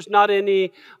browser. There's not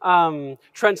any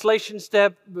translation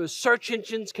step. Search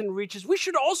engines can reach us. We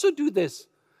should also do this.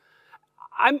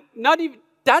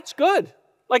 That's good.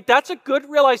 Like, that's a good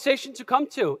realization to come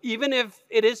to. Even if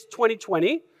it is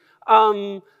 2020,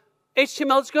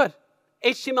 HTML is good.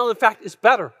 HTML, in fact, is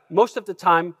better most of the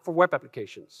time for web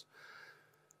applications.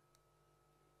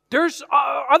 There's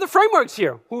other frameworks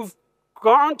here who've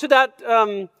gone to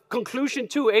that conclusion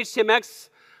too. HTMX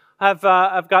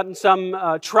have gotten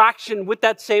some traction with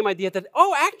that same idea that,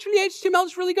 oh, actually HTML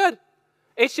is really good.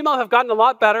 HTML have gotten a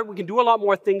lot better. We can do a lot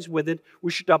more things with it. We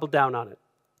should double down on it.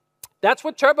 That's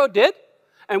what Turbo did.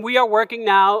 And we are working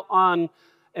now on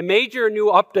a major new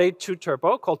update to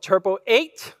Turbo called Turbo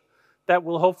 8 that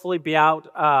will hopefully be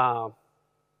out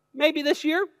maybe this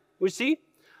year. We'll see.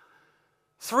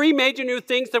 3 major new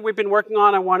things that we've been working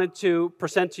on I wanted to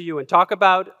present to you and talk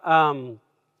about.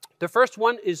 The first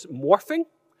one is morphing,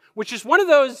 which is one of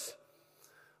those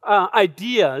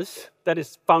ideas that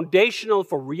is foundational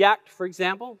for React, for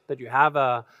example, that you have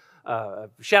a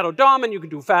shadow DOM and you can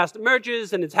do fast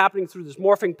merges and it's happening through this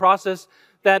morphing process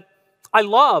that I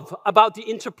love about the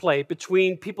interplay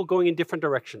between people going in different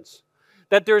directions.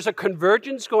 that there's a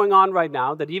convergence going on right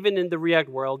now, that even in the React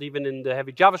world, even in the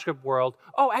heavy JavaScript world,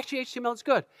 oh, actually HTML is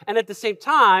good. And at the same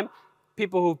time,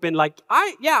 people who've been like,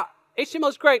 yeah, HTML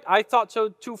is great, I thought so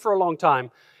too for a long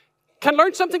time, can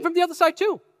learn something from the other side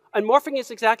too. And morphing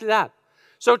is exactly that.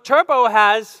 So Turbo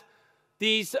has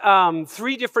these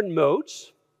 3 different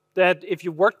modes that if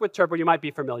you worked with Turbo, you might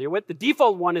be familiar with. The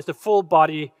default one is the full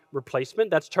body replacement.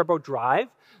 That's Turbo Drive.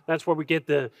 That's where we get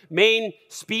the main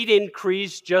speed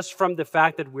increase just from the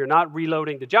fact that we're not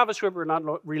reloading the JavaScript, we're not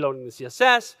reloading the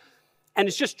CSS, and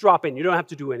it's just drop in. You don't have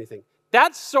to do anything.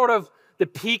 That's sort of the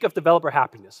peak of developer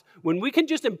happiness. When we can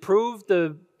just improve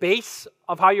the base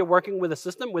of how you're working with a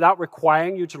system without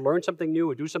requiring you to learn something new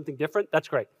or do something different, that's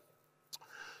great.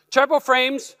 Turbo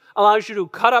Frames allows you to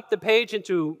cut up the page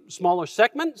into smaller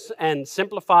segments and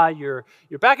simplify your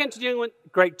backend to deal with.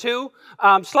 Great too.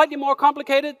 Slightly more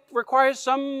complicated, requires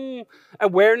some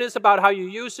awareness about how you're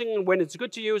using and when it's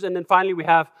good to use. And then finally, we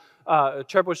have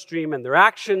Turbo Stream and their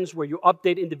actions where you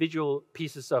update individual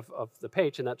pieces of the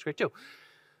page, and that's great too.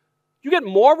 You get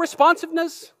more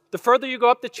responsiveness the further you go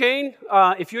up the chain.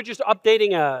 If you're just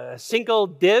updating a single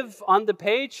div on the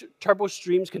page, Turbo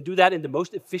Streams can do that in the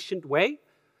most efficient way.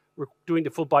 We're doing the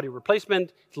full body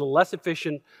replacement. It's a little less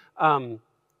efficient.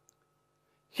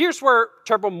 Here's where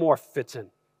Turbo Morph fits in.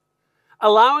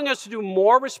 Allowing us to do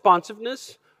more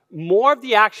responsiveness, more of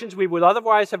the actions we would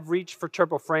otherwise have reached for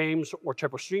Turbo Frames or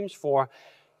Turbo Streams for,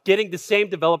 getting the same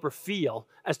developer feel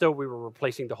as though we were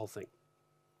replacing the whole thing.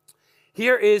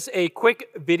 Here is a quick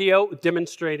video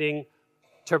demonstrating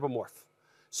Turbo Morph.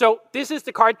 So this is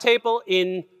the card table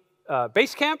in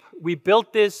Basecamp. We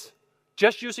built this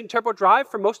just using Turbo Drive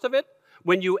for most of it.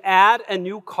 When you add a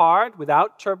new card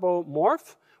without Turbo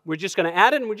Morph, we're just going to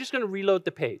add it and we're just going to reload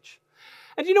the page.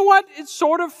 And you know what? It's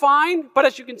sort of fine, but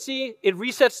as you can see, it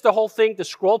resets the whole thing. The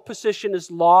scroll position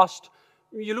is lost.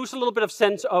 You lose a little bit of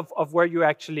sense of where you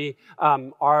actually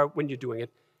are when you're doing it.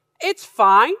 It's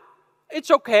fine. It's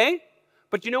okay.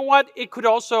 But you know what? It could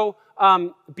also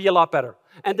be a lot better.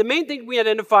 And the main thing we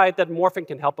identified that morphing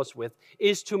can help us with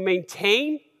is to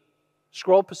maintain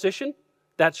scroll position.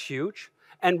 That's huge.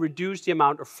 And reduce the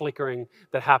amount of flickering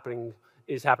that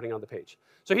is happening on the page.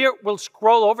 So here, we'll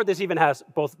scroll over. This even has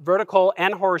both vertical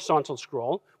and horizontal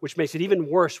scroll, which makes it even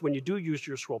worse when you do use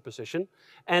your scroll position.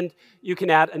 And you can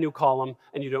add a new column,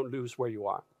 and you don't lose where you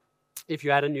are. If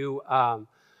you add a new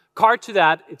card to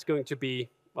that, it's going to be,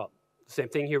 well, the same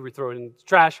thing here. We throw it in the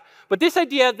trash. But this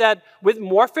idea that with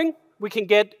morphing, we can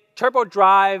get Turbo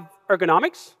Drive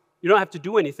ergonomics. You don't have to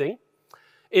do anything.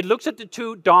 It looks at the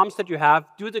 2 DOMs that you have,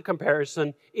 do the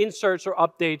comparison, inserts or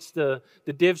updates the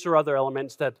divs or other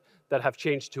elements that have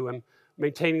changed to them,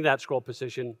 maintaining that scroll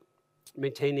position,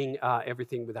 maintaining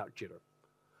everything without jitter.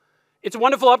 It's a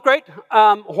wonderful upgrade.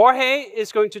 Jorge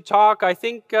is going to talk, I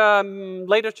think,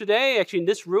 later today, actually in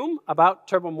this room, about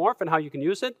Turbo Morph and how you can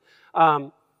use it.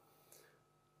 And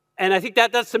I think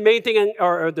that's the main thing,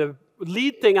 or the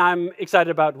lead thing I'm excited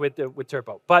about with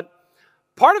Turbo. But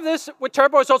part of this with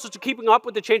Turbo is also to keeping up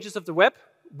with the changes of the web.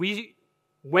 We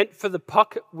went for the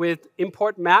puck with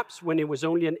import maps when it was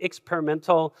only an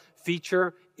experimental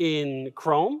feature in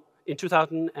Chrome in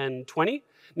 2020.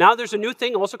 Now there's a new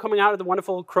thing also coming out of the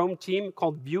wonderful Chrome team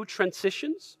called View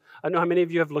Transitions. I don't know how many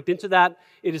of you have looked into that.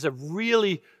 It is a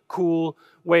really cool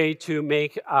way to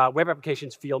make web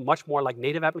applications feel much more like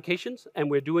native applications, and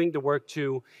we're doing the work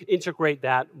to integrate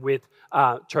that with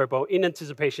Turbo in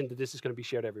anticipation that this is going to be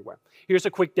shared everywhere. Here's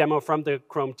a quick demo from the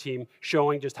Chrome team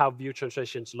showing just how view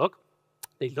transitions look.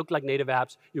 They look like native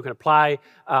apps. You can apply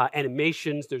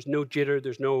animations. There's no jitter.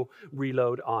 There's no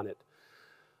reload on it.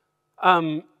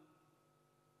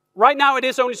 Right now, it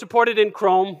is only supported in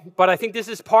Chrome, but I think this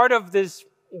is part of this.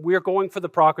 We're going for the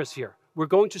progress here. We're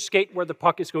going to skate where the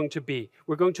puck is going to be.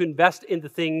 We're going to invest in the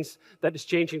things that is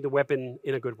changing the web in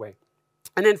a good way.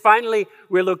 And then finally,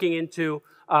 we're looking into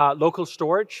local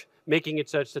storage, making it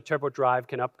such that Turbo Drive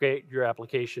can upgrade your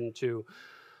application to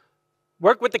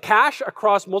work with the cache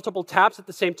across multiple tabs at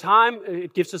the same time.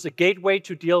 It gives us a gateway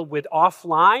to deal with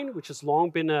offline, which has long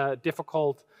been a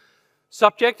difficult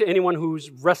subject. Anyone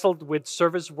who's wrestled with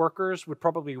service workers would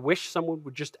probably wish someone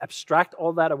would just abstract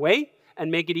all that away and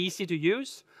make it easy to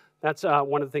use. That's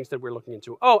one of the things that we're looking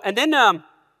into. Oh, and then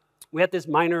we had this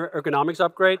minor ergonomics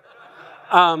upgrade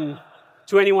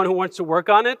to anyone who wants to work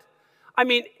on it. I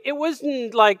mean, it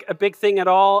wasn't like a big thing at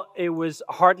all. It was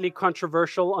hardly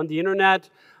controversial on the internet.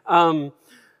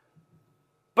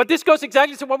 But this goes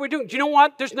exactly to what we're doing. Do you know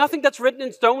what? There's nothing that's written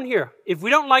in stone here. If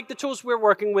we don't like the tools we're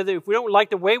working with, if we don't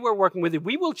like the way we're working with it,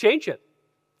 we will change it.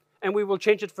 And we will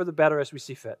change it for the better as we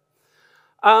see fit.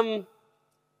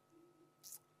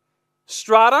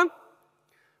 Strada.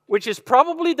 which is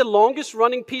probably the longest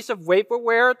running piece of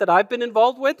vaporware that I've been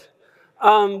involved with.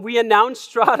 We announced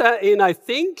Strada in, I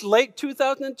think, late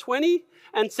 2020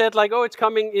 and said like, oh, it's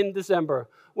coming in December.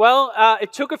 Well,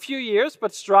 it took a few years,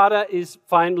 but Strada is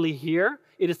finally here.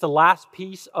 It is the last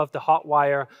piece of the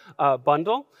Hotwire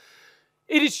bundle.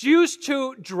 It is used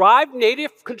to drive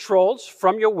native controls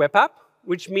from your web app,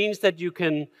 which means that you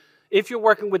can, if you're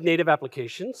working with native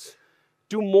applications,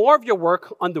 do more of your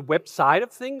work on the web side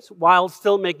of things while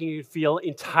still making you feel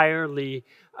entirely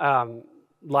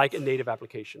like a native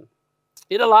application.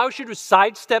 It allows you to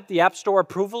sidestep the App Store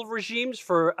approval regimes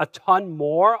for a ton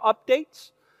more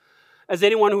updates. As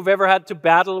anyone who've ever had to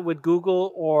battle with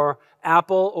Google or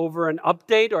Apple over an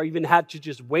update or even had to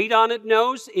just wait on it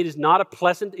knows, it is not a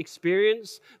pleasant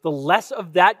experience. The less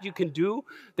of that you can do,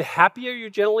 the happier you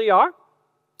generally are.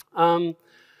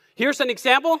 Here's an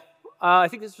example. I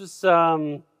think this was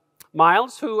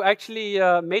Miles who actually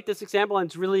made this example, and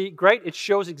it's really great. It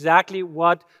shows exactly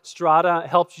what Strada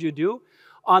helps you do.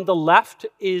 On the left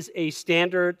is a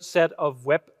standard set of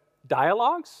web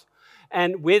dialogues,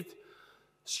 and with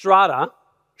Strada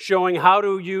showing how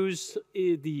to use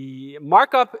the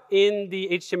markup in the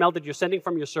HTML that you're sending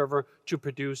from your server to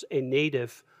produce a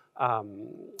native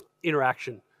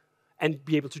interaction and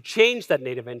be able to change that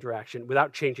native interaction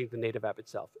without changing the native app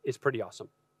itself. It's pretty awesome.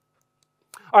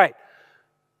 All right,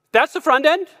 that's the front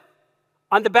end.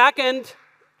 On the back end,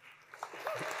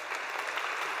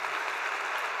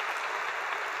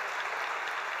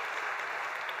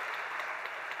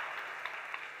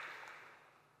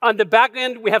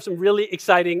 we have some really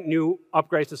exciting new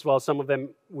upgrades as well. Some of them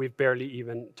we've barely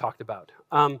even talked about.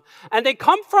 And they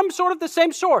come from sort of the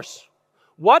same source.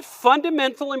 What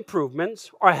fundamental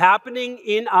improvements are happening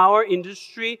in our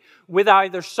industry with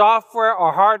either software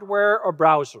or hardware or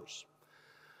browsers?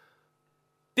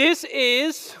 This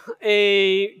is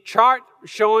a chart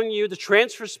showing you the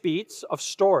transfer speeds of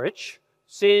storage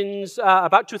since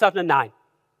about 2009.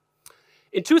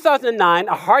 In 2009,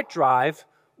 a hard drive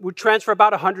would transfer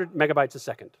about 100 megabytes a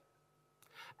second.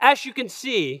 As you can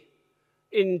see,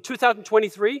 in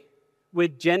 2023,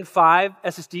 with Gen 5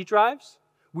 SSD drives,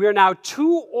 we are now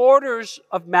 2 orders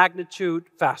of magnitude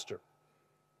faster.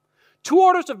 2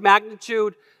 orders of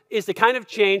magnitude is the kind of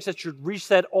change that should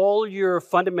reset all your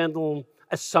fundamental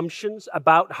assumptions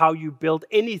about how you build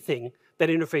anything that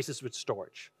interfaces with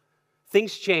storage.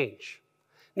 Things change.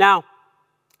 Now,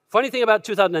 funny thing about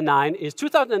 2009 is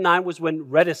 2009 was when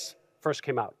Redis first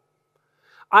came out.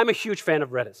 I'm a huge fan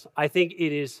of Redis. I think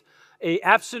it is an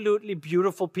absolutely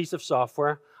beautiful piece of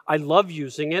software. I love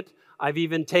using it. I've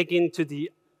even taken to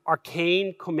the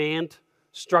arcane command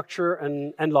structure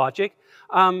and logic.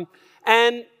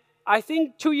 And I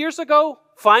think 2 years ago,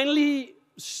 finally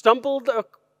stumbled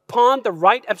upon the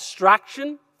right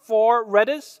abstraction for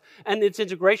Redis and its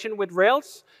integration with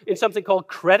Rails in something called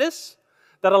Redis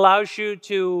that allows you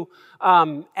to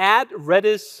add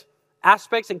Redis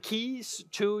aspects and keys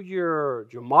to your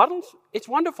models. It's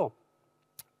wonderful.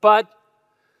 But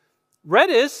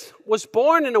Redis was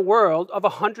born in a world of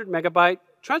 100 megabyte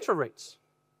transfer rates.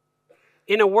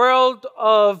 In a world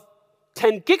of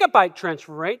 10 gigabyte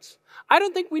transfer rates, I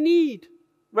don't think we need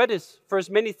Redis for as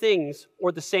many things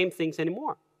or the same things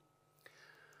anymore.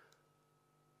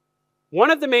 One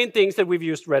of the main things that we've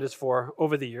used Redis for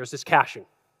over the years is caching.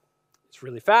 It's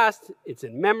really fast, it's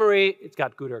in memory, it's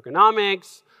got good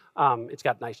ergonomics, it's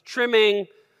got nice trimming,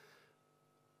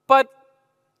 but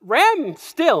RAM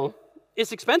still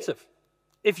is expensive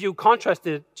if you contrast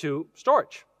it to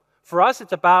storage. For us,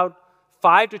 it's about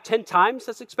 5 to 10 times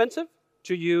as expensive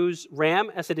to use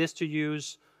RAM as it is to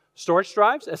use storage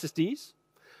drives, SSDs.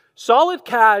 Solid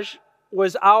cache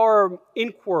was our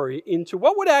inquiry into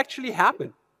what would actually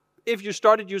happen if you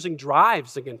started using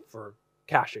drives again for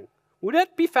caching. Would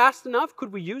that be fast enough?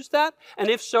 Could we use that? And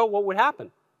if so, what would happen?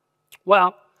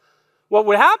 Well, what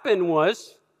would happen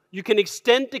was you can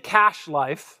extend the cache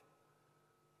life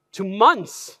to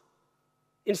months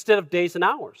instead of days and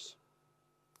hours.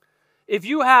 If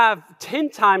you have 10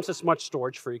 times as much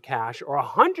storage for your cache or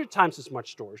 100 times as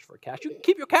much storage for a cache, you can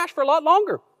keep your cache for a lot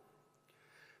longer.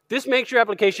 This makes your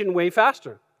application way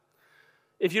faster.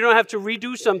 If you don't have to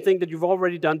redo something that you've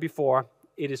already done before,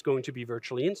 it is going to be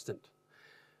virtually instant.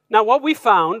 Now, what we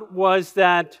found was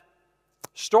that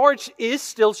storage is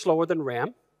still slower than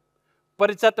RAM, but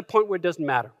it's at the point where it doesn't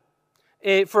matter.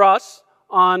 For us,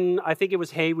 I think it was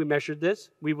Hey, we measured this.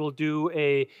 We will do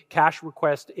a cache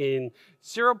request in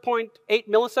 0.8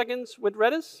 milliseconds with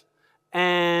Redis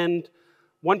and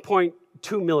 1.2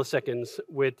 milliseconds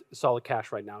with solid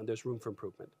cache right now, and there's room for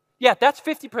improvement. Yeah, that's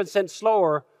 50%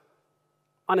 slower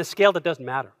on a scale that doesn't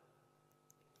matter.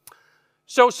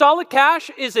 So solid cache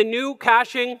is a new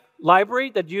caching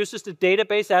library that uses the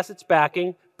database as its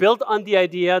backing, built on the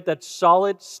idea that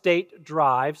solid-state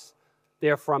drives,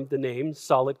 therefrom the name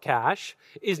solid cache,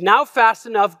 is now fast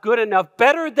enough, good enough,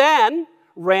 better than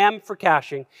RAM for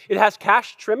caching. It has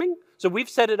cache trimming, so we've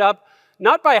set it up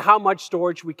not by how much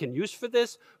storage we can use for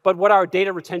this, but what our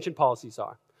data retention policies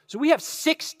are. So we have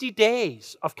 60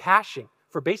 days of caching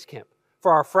for Basecamp,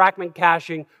 for our fragment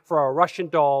caching, for our Russian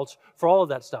dolls, for all of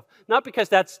that stuff. Not because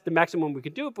that's the maximum we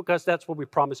could do, because that's what we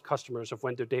promise customers of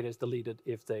when their data is deleted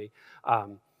if they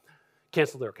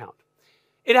cancel their account.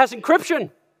 It has encryption,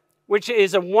 which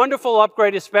is a wonderful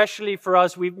upgrade, especially for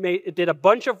us. We did a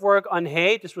bunch of work on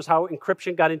Hey. This was how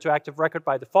encryption got into Active Record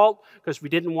by default, because we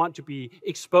didn't want to be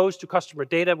exposed to customer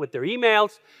data with their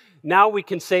emails. Now we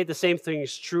can say the same thing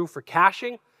is true for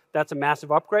caching. That's a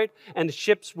massive upgrade. And it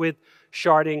ships with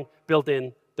sharding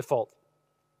built-in default.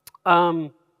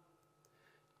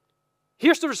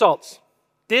 Here's the results.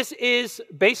 This is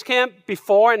Basecamp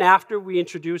before and after we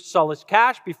introduced solid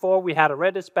cache, before we had a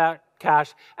Redis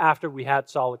cache, after we had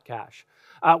solid cache.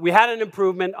 We had an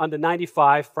improvement on the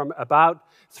 95 from about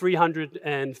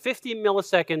 350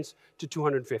 milliseconds to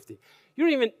 250.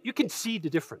 You can see the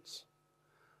difference.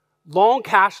 Long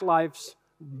cache lives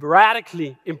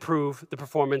radically improve the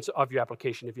performance of your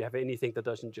application if you have anything that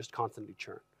doesn't just constantly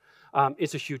churn.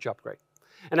 It's a huge upgrade.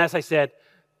 And as I said,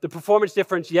 the performance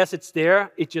difference, yes, it's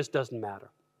there. It just doesn't matter.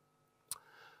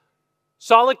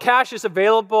 Solid cache is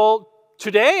available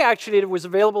today. Actually, it was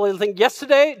available, I think,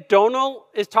 yesterday. Donal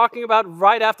is talking about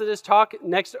right after this talk,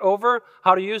 next over,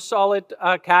 how to use solid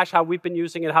cache, how we've been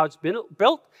using it, how it's been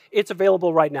built. It's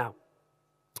available right now.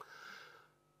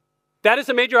 That is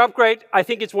a major upgrade. I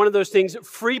think it's one of those things.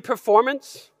 Free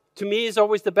performance, to me, is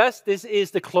always the best. This is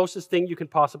the closest thing you can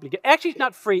possibly get. Actually, it's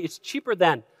not free. It's cheaper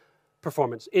than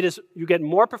performance. It is, you get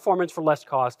more performance for less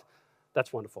cost.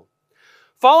 That's wonderful.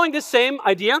 Following this same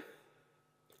idea,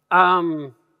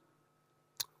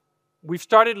 we've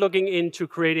started looking into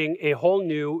creating a whole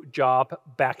new job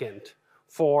backend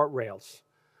for Rails.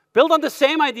 Built on the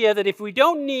same idea that if we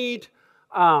don't need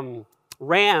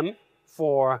RAM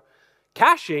for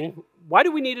caching, why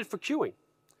do we need it for queuing?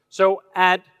 So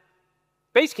at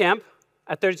Basecamp,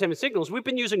 at 37 Signals, we've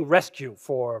been using Rescue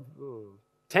for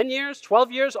 10 years,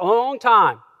 12 years, a long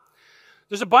time.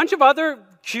 There's a bunch of other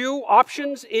queue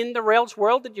options in the Rails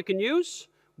world that you can use.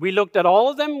 We looked at all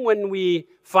of them when we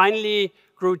finally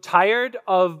grew tired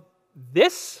of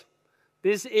this.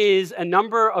 This is a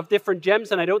number of different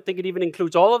gems, and I don't think it even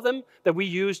includes all of them, that we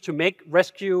use to make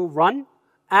Rescue run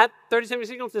at 37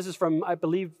 Signals. This is from, I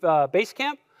believe,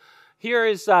 Basecamp. Here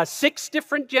is 6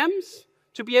 different gems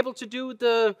to be able to do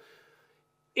the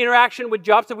interaction with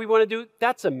jobs that we want to do.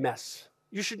 That's a mess.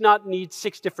 You should not need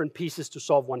 6 different pieces to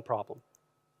solve one problem.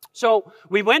 So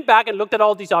we went back and looked at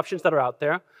all these options that are out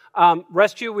there.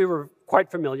 Rescue, we were quite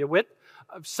familiar with.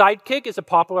 Sidekick is a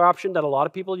popular option that a lot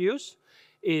of people use.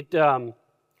 It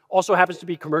also happens to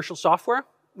be commercial software,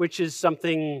 which is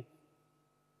something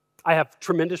I have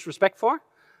tremendous respect for,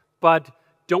 but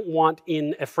don't want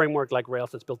in a framework like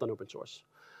Rails that's built on open source.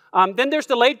 Then there's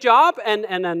Delayed Job and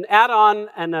an add-on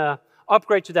and an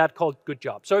upgrade to that called Good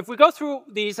Job. So if we go through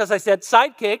these, as I said,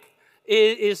 Sidekick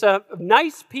is a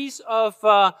nice piece of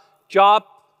job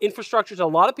infrastructure that a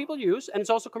lot of people use, and it's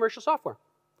also commercial software,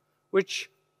 which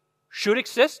should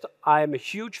exist. I am a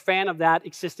huge fan of that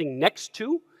existing next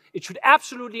to. It should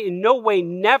absolutely in no way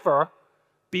never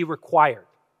be required.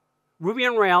 Ruby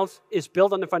on Rails is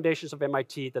built on the foundations of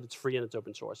MIT, that it's free and it's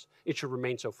open source. It should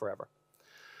remain so forever.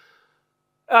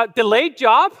 Delayed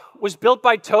Job was built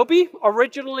by Toby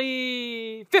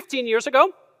originally 15 years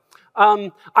ago.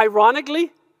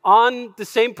 Ironically, on the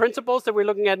same principles that we're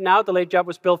looking at now, Delayed Job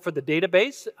was built for the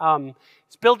database.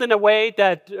 It's built in a way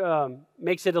that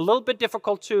makes it a little bit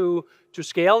difficult to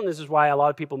scale, and this is why a lot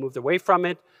of people moved away from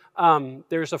it.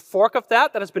 There's a fork of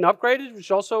that has been upgraded, which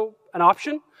is also an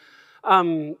option,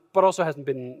 but also hasn't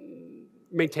been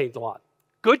maintained a lot.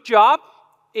 Good Job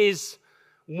is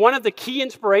one of the key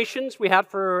inspirations we had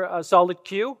for Solid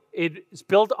Queue. It is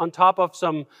built on top of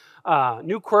some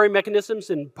new query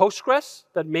mechanisms in Postgres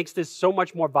that makes this so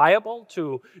much more viable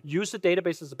to use the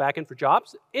database as a backend for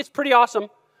jobs. It's pretty awesome,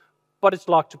 but it's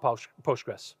locked to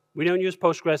Postgres. We don't use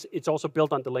Postgres. It's also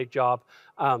built on Delayed Job.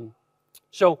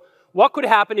 So what could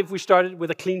happen if we started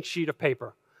with a clean sheet of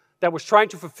paper that was trying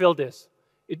to fulfill this?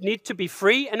 It needed to be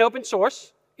free and open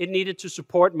source. It needed to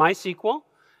support MySQL,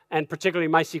 and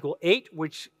particularly MySQL 8,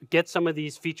 which gets some of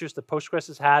these features that Postgres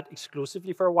has had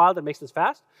exclusively for a while that makes this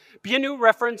fast. Be a new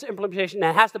reference implementation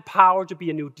that has the power to be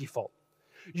a new default.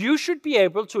 You should be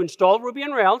able to install Ruby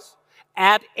on Rails,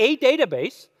 add a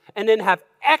database, and then have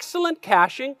excellent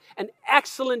caching and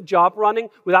excellent job running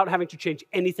without having to change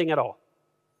anything at all.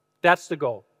 That's the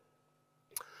goal.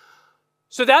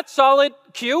 So that's solid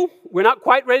queue. We're not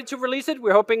quite ready to release it.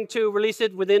 We're hoping to release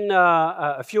it within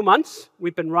a few months.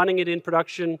 We've been running it in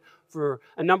production for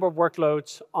a number of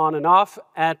workloads on and off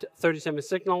at 37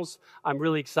 Signals. I'm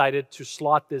really excited to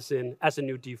slot this in as a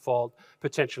new default,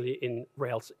 potentially in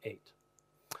Rails 8.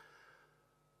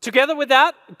 Together with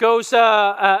that goes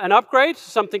an upgrade,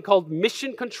 something called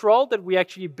Mission Control that we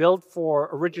actually built for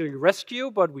originally Rescue,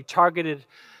 but we targeted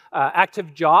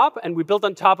active job, and we built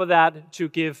on top of that to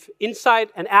give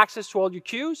insight and access to all your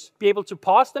queues, be able to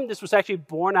pause them. This was actually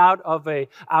born out of an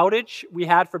outage we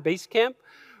had for Basecamp,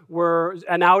 where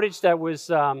an outage that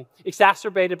was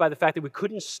exacerbated by the fact that we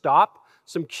couldn't stop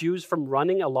some queues from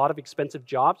running a lot of expensive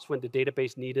jobs when the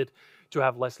database needed to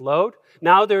have less load.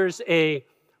 Now there's a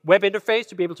web interface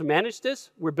to be able to manage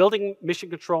this. We're building Mission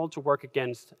Control to work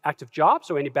against active jobs,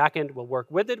 so any backend will work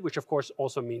with it, which of course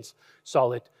also means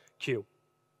solid queue.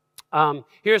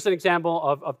 Here's an example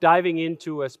of diving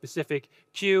into a specific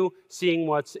queue, seeing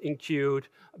what's in queued,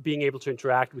 being able to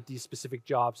interact with these specific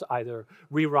jobs, either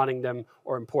rerunning them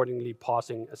or, importantly,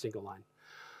 pausing a single line.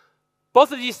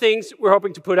 Both of these things we're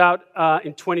hoping to put out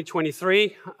in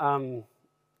 2023.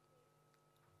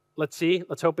 Let's see.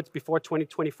 Let's hope it's before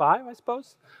 2025, I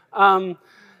suppose.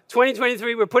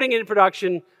 2023, we're putting it in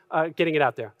production, getting it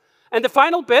out there. And the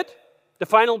final bit, the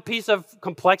final piece of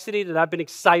complexity that I've been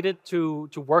excited to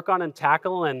work on and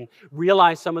tackle and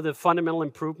realize some of the fundamental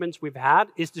improvements we've had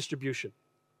is distribution.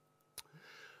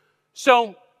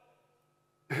 So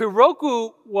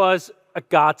Heroku was a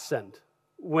godsend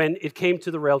when it came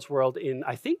to the Rails world in,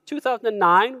 I think,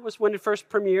 2009 was when it first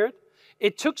premiered.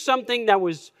 It took something that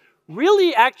was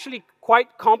really actually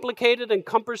quite complicated and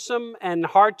cumbersome and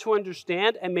hard to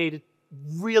understand and made it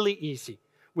really easy,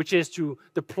 which is to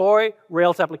deploy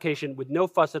Rails application with no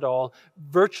fuss at all,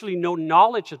 virtually no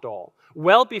knowledge at all,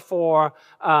 well before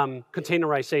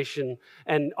containerization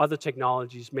and other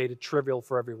technologies made it trivial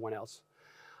for everyone else.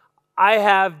 I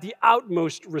have the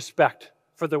utmost respect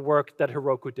for the work that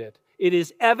Heroku did. It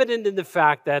is evident in the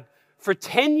fact that for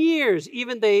 10 years,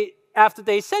 even after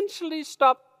they essentially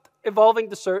stopped evolving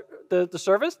the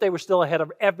service, they were still ahead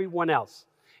of everyone else.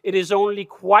 It is only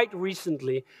quite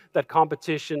recently that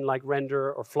competition like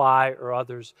Render or Fly or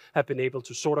others have been able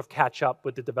to sort of catch up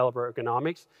with the developer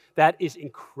ergonomics. That is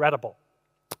incredible.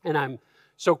 And I'm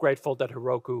so grateful that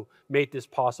Heroku made this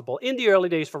possible in the early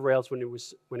days for Rails when it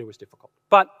was difficult.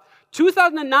 But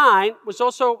 2009 was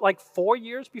also like 4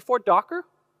 years before Docker.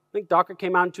 I think Docker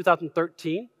came out in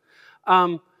 2013.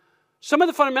 Some of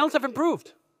the fundamentals have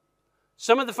improved.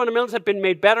 Some of the fundamentals have been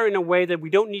made better in a way that we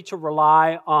don't need to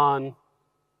rely on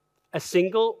a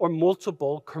single or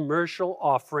multiple commercial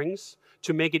offerings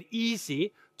to make it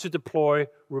easy to deploy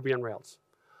Ruby on Rails.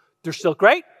 They're still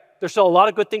great. There's still a lot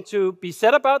of good things to be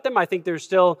said about them. I think there's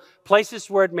still places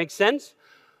where it makes sense.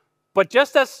 But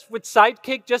just as with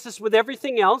Sidekick, just as with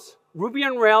everything else, Ruby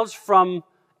on Rails from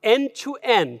end to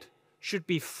end should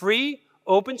be free,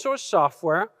 open source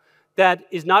software that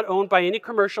is not owned by any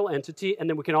commercial entity, and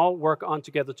then we can all work on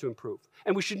together to improve.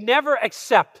 And we should never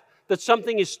accept that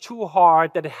something is too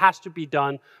hard, that it has to be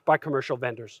done by commercial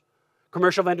vendors.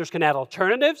 Commercial vendors can add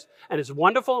alternatives, and it's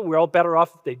wonderful, and we're all better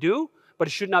off if they do, but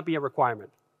it should not be a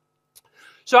requirement.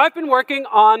 So I've been working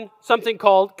on something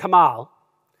called Kamal,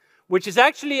 which is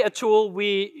actually a tool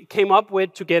we came up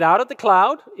with to get out of the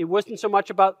cloud. It wasn't so much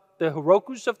about the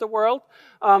Herokus of the world,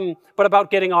 but about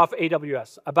getting off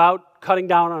AWS, about cutting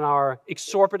down on our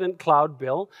exorbitant cloud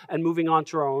bill and moving on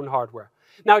to our own hardware.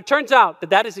 Now, it turns out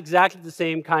that that is exactly the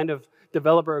same kind of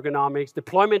developer ergonomics,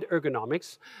 deployment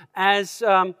ergonomics, as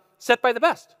set by the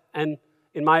best. And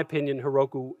in my opinion,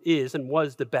 Heroku is and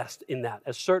was the best in that,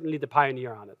 as certainly the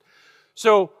pioneer on it.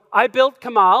 So I built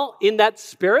Kamal in that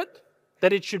spirit,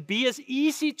 that it should be as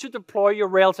easy to deploy your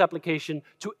Rails application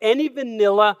to any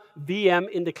vanilla VM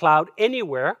in the cloud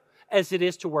anywhere as it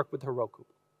is to work with Heroku.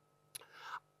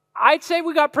 I'd say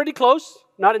we got pretty close,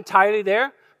 not entirely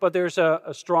there, but there's a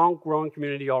strong, growing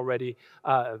community already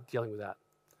dealing with that.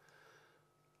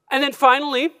 And then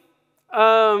finally,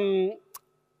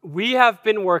 we have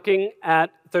been working at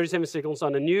 37 Signals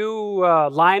on a new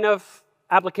line of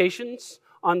applications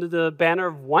under the banner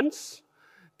of Once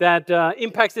that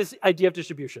impacts this idea of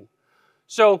distribution.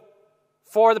 So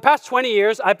for the past 20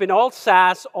 years, I've been all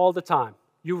SaaS all the time.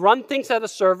 You run things as a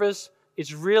service.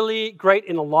 It's really great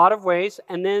in a lot of ways,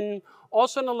 and then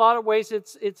also in a lot of ways,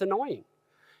 it's annoying.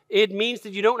 It means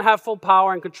that you don't have full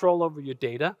power and control over your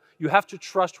data. You have to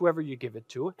trust whoever you give it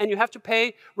to, and you have to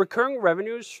pay recurring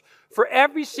revenues for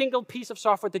every single piece of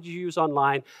software that you use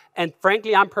online. And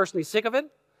frankly, I'm personally sick of it,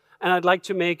 and I'd like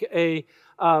to make a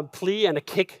plea and a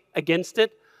kick against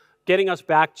it, getting us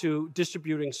back to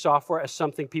distributing software as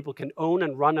something people can own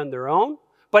and run on their own.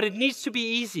 But it needs to be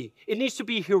easy. It needs to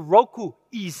be Heroku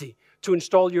easy to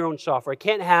install your own software. It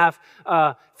can't have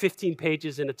 15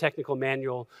 pages in a technical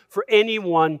manual for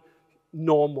anyone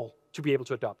normal to be able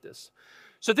to adopt this.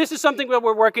 So this is something that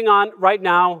we're working on right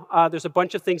now. There's a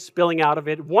bunch of things spilling out of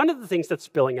it. One of the things that's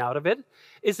spilling out of it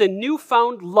is a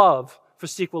newfound love for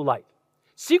SQLite.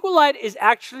 SQLite is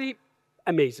actually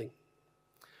amazing.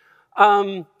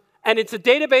 And it's a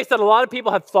database that a lot of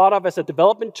people have thought of as a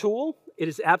development tool. It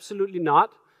is absolutely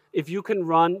not. If you can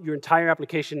run your entire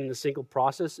application in a single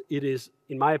process, it is,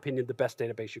 in my opinion, the best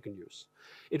database you can use.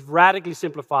 It radically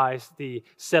simplifies the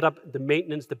setup, the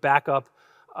maintenance, the backup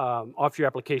of your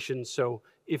application. So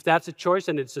if that's a choice,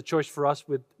 and it's a choice for us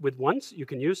with Once, you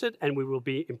can use it, and we will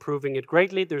be improving it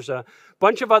greatly. There's a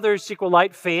bunch of other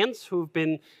SQLite fans who've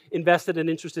been invested and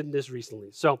interested in this recently.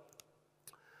 So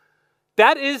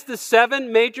that is the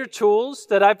 7 major tools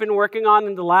that I've been working on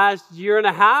in the last year and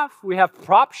a half. We have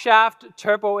Propshaft,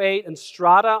 Turbo 8, and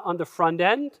Strada on the front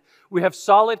end. We have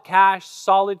Solid Cache,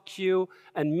 Solid Queue,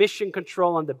 and Mission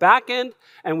Control on the back end.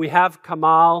 And we have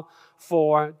Kamal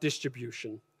for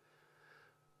distribution.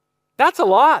 That's a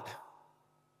lot.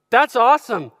 That's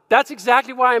awesome. That's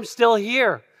exactly why I'm still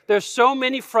here. There's so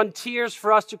many frontiers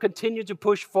for us to continue to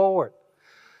push forward.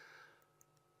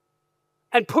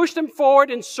 And push them forward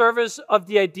in service of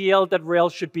the ideal that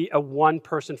Rails should be a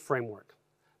one-person framework.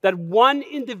 That one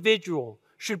individual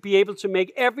should be able to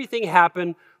make everything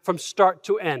happen from start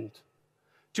to end.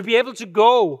 To be able to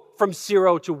go from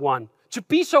 0 to 1. To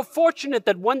be so fortunate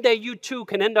that one day you too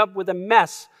can end up with a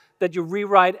mess that you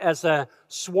rewrite as a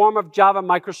swarm of Java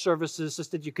microservices so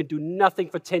that you can do nothing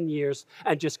for 10 years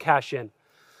and just cash in.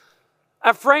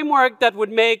 A framework that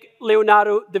would make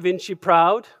Leonardo da Vinci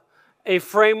proud. A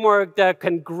framework that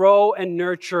can grow and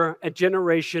nurture a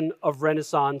generation of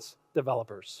Renaissance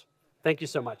developers. Thank you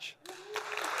so much.